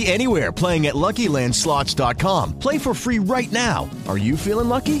get lucky anywhere, playing at LuckyLandSlots.com. Play for free right now. Are you feeling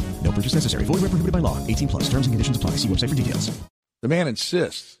lucky? No purchase necessary. Void where prohibited by law. 18+. Terms and conditions apply. See website for details. The man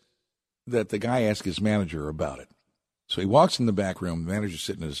insists that the guy ask his manager about it. So he walks in the back room, the manager's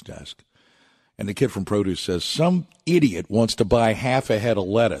sitting at his desk, and the kid from produce says, some idiot wants to buy half a head of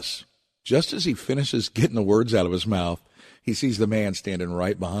lettuce. Just as he finishes getting the words out of his mouth, he sees the man standing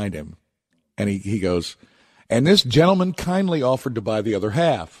right behind him. And he goes, and this gentleman kindly offered to buy the other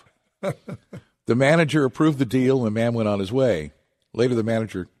half. The manager approved the deal, and the man went on his way. Later, the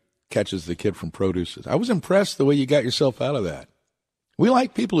manager catches the kid from produce. I was impressed the way you got yourself out of that. We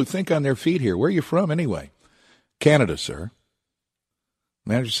like people who think on their feet here. Where are you from, anyway? Canada, sir. The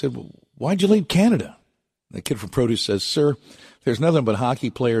manager said, well, why'd you leave Canada? The kid from produce says, sir, there's nothing but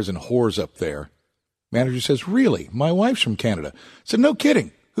hockey players and whores up there. Manager says, really? My wife's from Canada. I said, no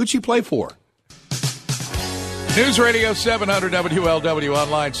kidding. Who'd she play for? News Radio 700 WLW,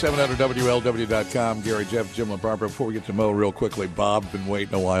 online 700WLW.com. Gary, Jeff, Jim, and Barbara. Before we get to Mo real quickly, Bob, been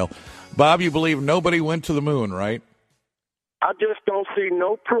waiting a while. Bob, you believe nobody went to the moon, right? I just don't see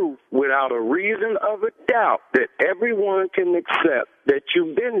no proof without a reason of a doubt that everyone can accept that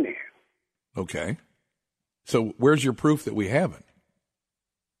you've been there. Okay. So where's your proof that we haven't?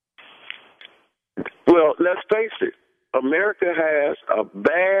 Well, let's face it. America has a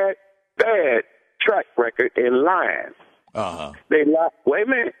bad track record in lying. Uh-huh. They lie. Wait a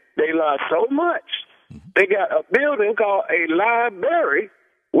minute. They lie so much. They got a building called a library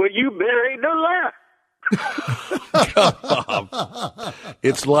where you bury the lie.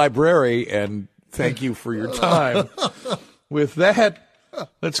 It's library, and thank you for your time. With that,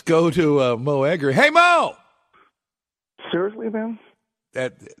 let's go to Mo Egger. Hey, Mo! Seriously, man?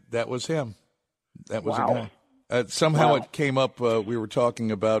 That was him. That was Wow. a guy. Somehow it came up. We were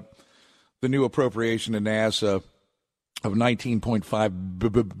talking about the new appropriation to NASA of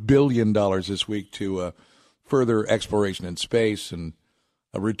 $19.5 billion this week to further exploration in space and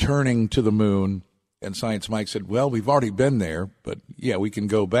returning to the moon. And Science Mike said, well, we've already been there, but, yeah, we can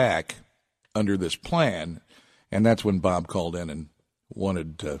go back under this plan. And that's when Bob called in and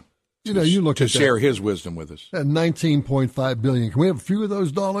wanted to share his wisdom with us. That $19.5 billion. Can we have a few of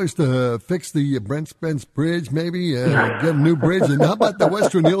those dollars to fix the Brent Spence Bridge, maybe? Get a new bridge? And how about the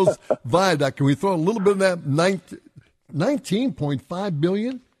Western Hills Viaduct? Can we throw a little bit of that $19.5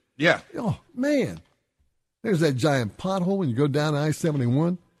 billion? Yeah. Oh, man. There's that giant pothole when you go down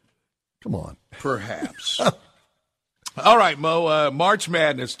I-71. Come on. Perhaps. All right, Mo, March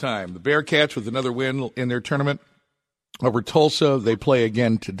Madness time. The Bearcats with another win in their tournament over Tulsa. They play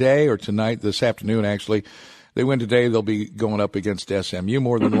again today or tonight, this afternoon, actually. They win today. They'll be going up against SMU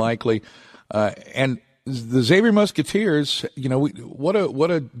more than likely. And the Xavier Musketeers, what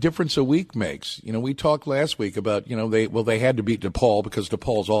a difference a week makes. We talked last week about, they had to beat DePaul because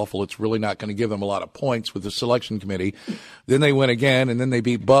DePaul's awful. It's really not going to give them a lot of points with the selection committee. Then they win again, and then they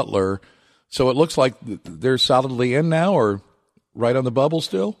beat Butler. So it looks like they're solidly in now, or right on the bubble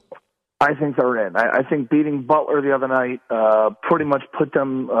still? I think they're in. I think beating Butler the other night pretty much put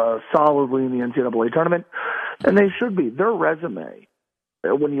them solidly in the NCAA tournament, and they should be. Their resume,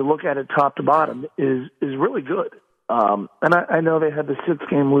 when you look at it top to bottom, is really good. And I know they had the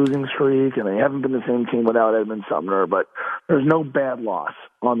 6-game losing streak, and they haven't been the same team without Edmund Sumner, but there's no bad loss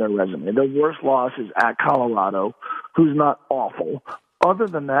on their resume. Their worst loss is at Colorado, who's not awful. Other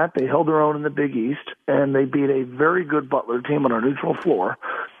than that, they held their own in the Big East, and they beat a very good Butler team on a neutral floor,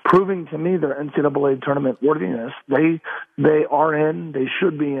 proving to me their NCAA tournament worthiness. They are in, they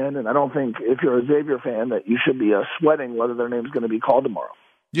should be in, and I don't think if you're a Xavier fan that you should be sweating whether their name's going to be called tomorrow.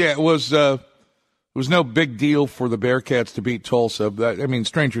 Yeah, it was no big deal for the Bearcats to beat Tulsa.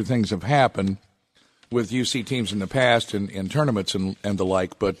 Stranger things have happened with UC teams in the past in tournaments and the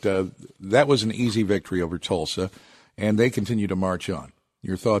like, but that was an easy victory over Tulsa. And they continue to march on.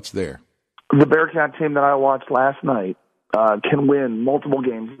 Your thoughts there? The Bearcat team that I watched last night can win multiple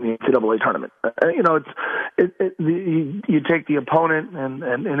games in the NCAA tournament. You take the opponent and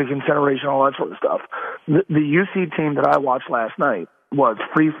into consideration, all that sort of stuff. The UC team that I watched last night was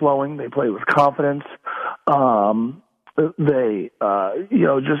free-flowing. They played with confidence. They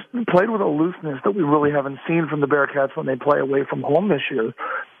just played with a looseness that we really haven't seen from the Bearcats when they play away from home this year.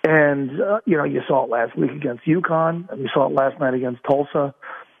 And, you saw it last week against UConn, and you saw it last night against Tulsa.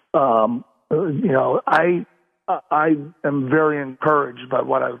 I I am very encouraged by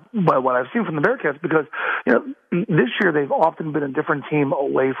what I've seen from the Bearcats because this year they've often been a different team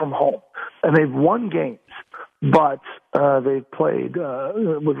away from home, and they've won games, but they've played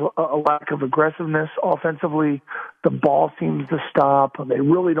with a lack of aggressiveness offensively. The ball seems to stop. They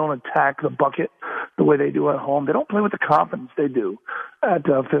really don't attack the bucket the way they do at home. They don't play with the confidence they do at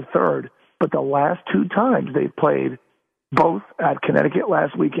Fifth Third. But the last two times they played, both at Connecticut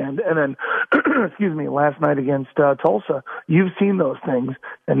last weekend and then, last night against Tulsa, you've seen those things.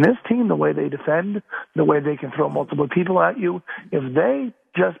 And this team, the way they defend, the way they can throw multiple people at you, if they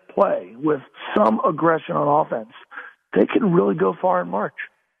just play with some aggression on offense, they can really go far in March.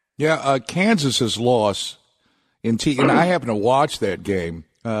 Yeah, Kansas's loss and I happen to watch that game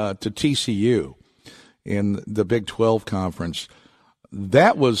to TCU in the Big 12 conference.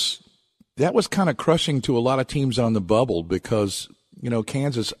 That was kind of crushing to a lot of teams on the bubble because,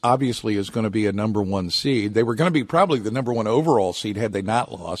 Kansas obviously is going to be a number one seed. They were going to be probably the number one overall seed had they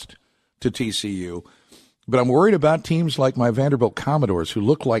not lost to TCU. But I'm worried about teams like my Vanderbilt Commodores who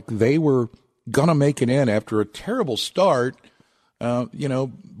look like they were going to make it in after a terrible start.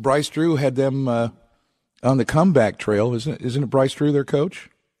 Bryce Drew had them on the comeback trail. Isn't it Bryce Drew, their coach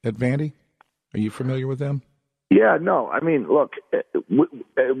at Vandy? Are you familiar with them? Yeah, no. I mean, look,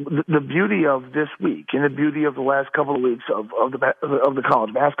 the beauty of this week and the beauty of the last couple of weeks of the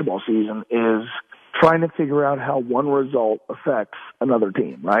college basketball season is trying to figure out how one result affects another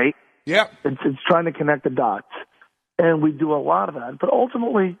team, right? Yeah. It's trying to connect the dots. And we do a lot of that. But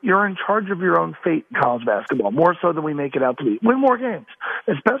ultimately, you're in charge of your own fate in college basketball, more so than we make it out to be. Win more games,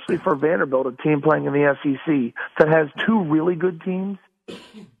 especially for Vanderbilt, a team playing in the SEC that has two really good teams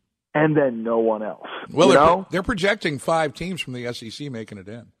and then no one else. Well, they're projecting 5 teams from the SEC making it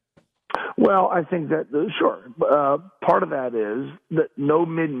in. Well, I think that, sure. Part of that is that no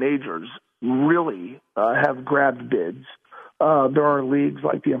mid-majors really have grabbed bids. There are leagues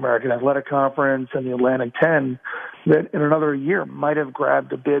like the American Athletic Conference and the Atlantic 10 that in another year might have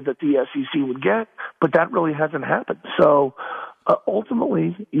grabbed a bid that the SEC would get, but that really hasn't happened. So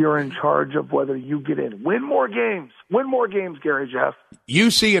ultimately, you're in charge of whether you get in. Win more games, Gary Jeff.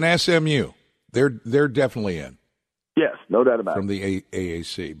 UC and SMU, they're definitely in. Yes, no doubt about it. From the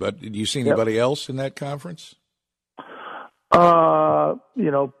AAC. But do you see anybody else in that conference?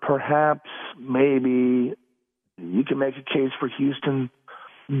 Perhaps, maybe you can make a case for Houston,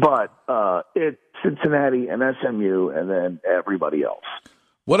 but it's Cincinnati and SMU and then everybody else.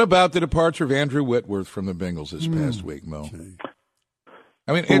 What about the departure of Andrew Whitworth from the Bengals this past week, Mo?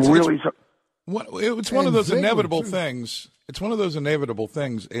 I mean, it's one of those inevitable things. It's one of those inevitable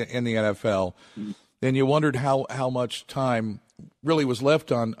things in the NFL. And you wondered how much time really was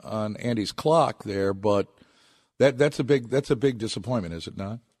left on Andy's clock there, but that's a big disappointment, is it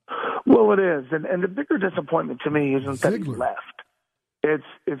not? Well, it is, and the bigger disappointment to me isn't that he left. It's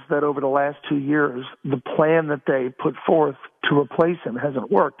that over the last 2 years, the plan that they put forth to replace him hasn't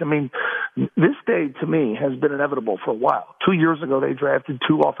worked. I mean, this day to me has been inevitable for a while. 2 years ago, they drafted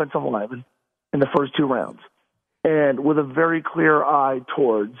 2 offensive linemen in the first 2 rounds, and with a very clear eye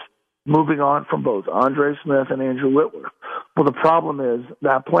towards moving on from both Andre Smith and Andrew Whitworth. Well, the problem is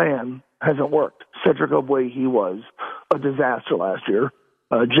that plan hasn't worked. Cedric Ogbuehi was a disaster last year.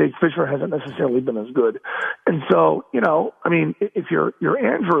 Jake Fisher hasn't necessarily been as good. And so, if you're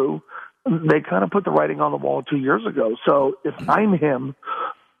Andrew, they kind of put the writing on the wall 2 years ago. So if I'm him,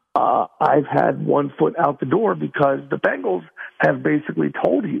 I've had one foot out the door because the Bengals have basically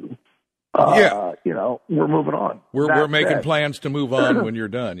told you, we're moving on. We're making plans to move on when you're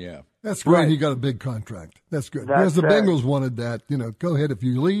done, yeah. That's great. Right. He got a big contract. That's good. Because the Bengals wanted that. Go ahead. If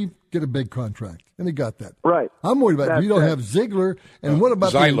you leave, get a big contract. And he got that. Right. I'm worried about if you don't have Ziegler. And what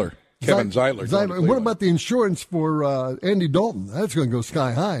about Zeitler? Kevin Zeitler. What about the insurance for Andy Dalton? That's going to go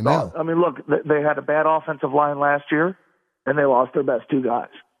sky high now. I mean, look, they had a bad offensive line last year, and they lost their best 2 guys.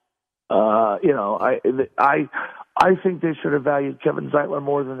 I think they should have valued Kevin Zeitler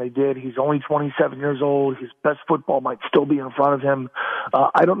more than they did. He's only 27 years old. His best football might still be in front of him.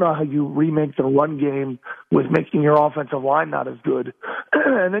 I don't know how you remake the run game with making your offensive line not as good.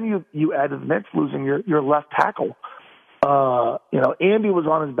 And then you add to the mix losing your left tackle. Andy was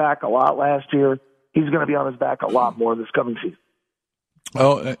on his back a lot last year. He's going to be on his back a lot more this coming season.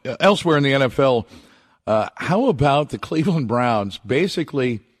 Oh, elsewhere in the NFL, how about the Cleveland Browns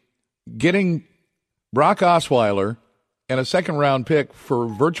basically getting Brock Osweiler and a second-round pick for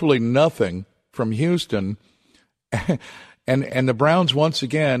virtually nothing from Houston, and the Browns once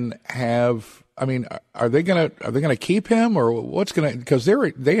again have. I mean, are they gonna keep him or what's gonna? Because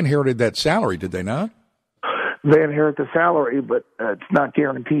they inherited that salary, did they not? they inherit the salary, but it's not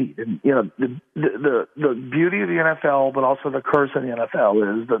guaranteed. And the beauty of the NFL, but also the curse of the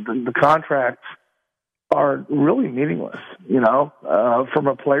NFL is that the contracts are really meaningless. From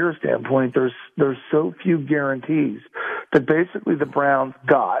a player standpoint, there's so few guarantees that basically the Browns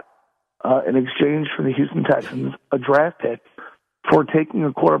got in exchange for the Houston Texans a draft pick for taking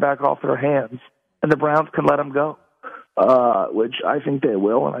a quarterback off their hands, and the Browns could let him go, which I think they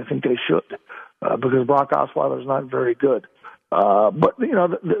will, and I think they should, because Brock Osweiler's not very good. But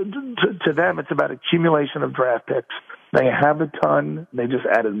to them, it's about accumulation of draft picks. They have a ton. They just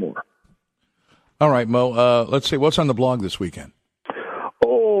added more. All right, Mo, let's see. What's on the blog this weekend?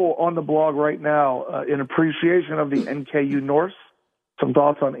 Oh, on the blog right now, in appreciation of the NKU Norse, some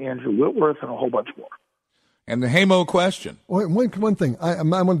thoughts on Andrew Whitworth and a whole bunch more. And the Hey Mo question. One thing. I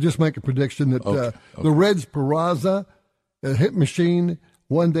want to just make a prediction that the Reds' Peraza, a hit machine,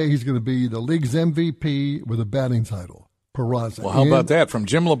 one day he's going to be the league's MVP with a batting title. Peraza. Well, how about that? From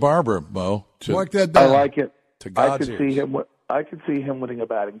Jim LaBarbera, Mo. Mark that down. I like it. To God's I could see him winning a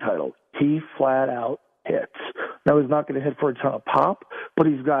batting title. He flat out hits. Now he's not going to hit for a ton of pop, but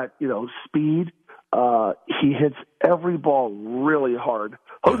he's got speed. He hits every ball really hard.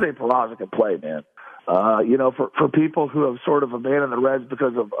 Jose Peraza can play, man. For people who have sort of abandoned the Reds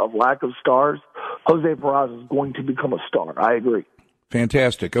because of lack of stars, Jose Peraza is going to become a star. I agree.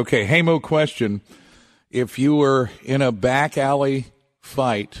 Fantastic. Okay, Hey Mo question. If you were in a back alley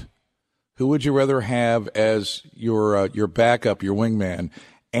fight, who would you rather have as your backup, your wingman,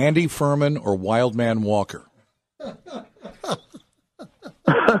 Andy Furman or Wildman Walker?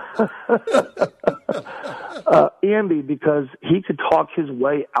 Andy, because he could talk his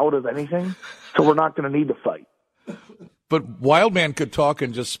way out of anything, so we're not going to need to fight. But Wildman could talk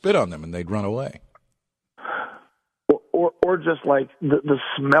and just spit on them, and they'd run away. Or just like the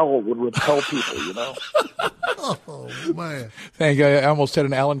smell would repel people, Oh, man. Thank you. I almost had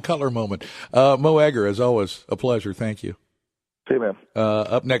an Alan Cutler moment. Mo Egger, as always, a pleasure. Thank you. See you, man.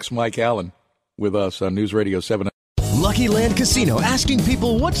 Up next, Mike Allen with us on News Radio 7. Lucky Land Casino, asking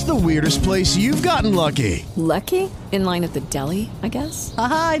people, what's the weirdest place you've gotten lucky? Lucky? In line at the deli, I guess?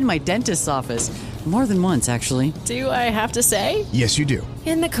 Aha, in my dentist's office. More than once, actually. Do I have to say? Yes, you do.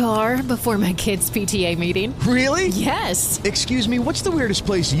 In the car before my kids' PTA meeting. Really? Yes. Excuse me, what's the weirdest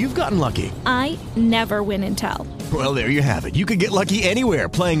place you've gotten lucky? I never win and tell. Well, there you have it. You can get lucky anywhere,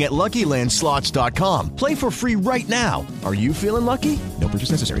 playing at LuckyLandSlots.com. Play for free right now. Are you feeling lucky? No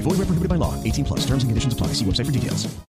purchase necessary. Void where prohibited by law. 18+. Terms and conditions apply. See website for details.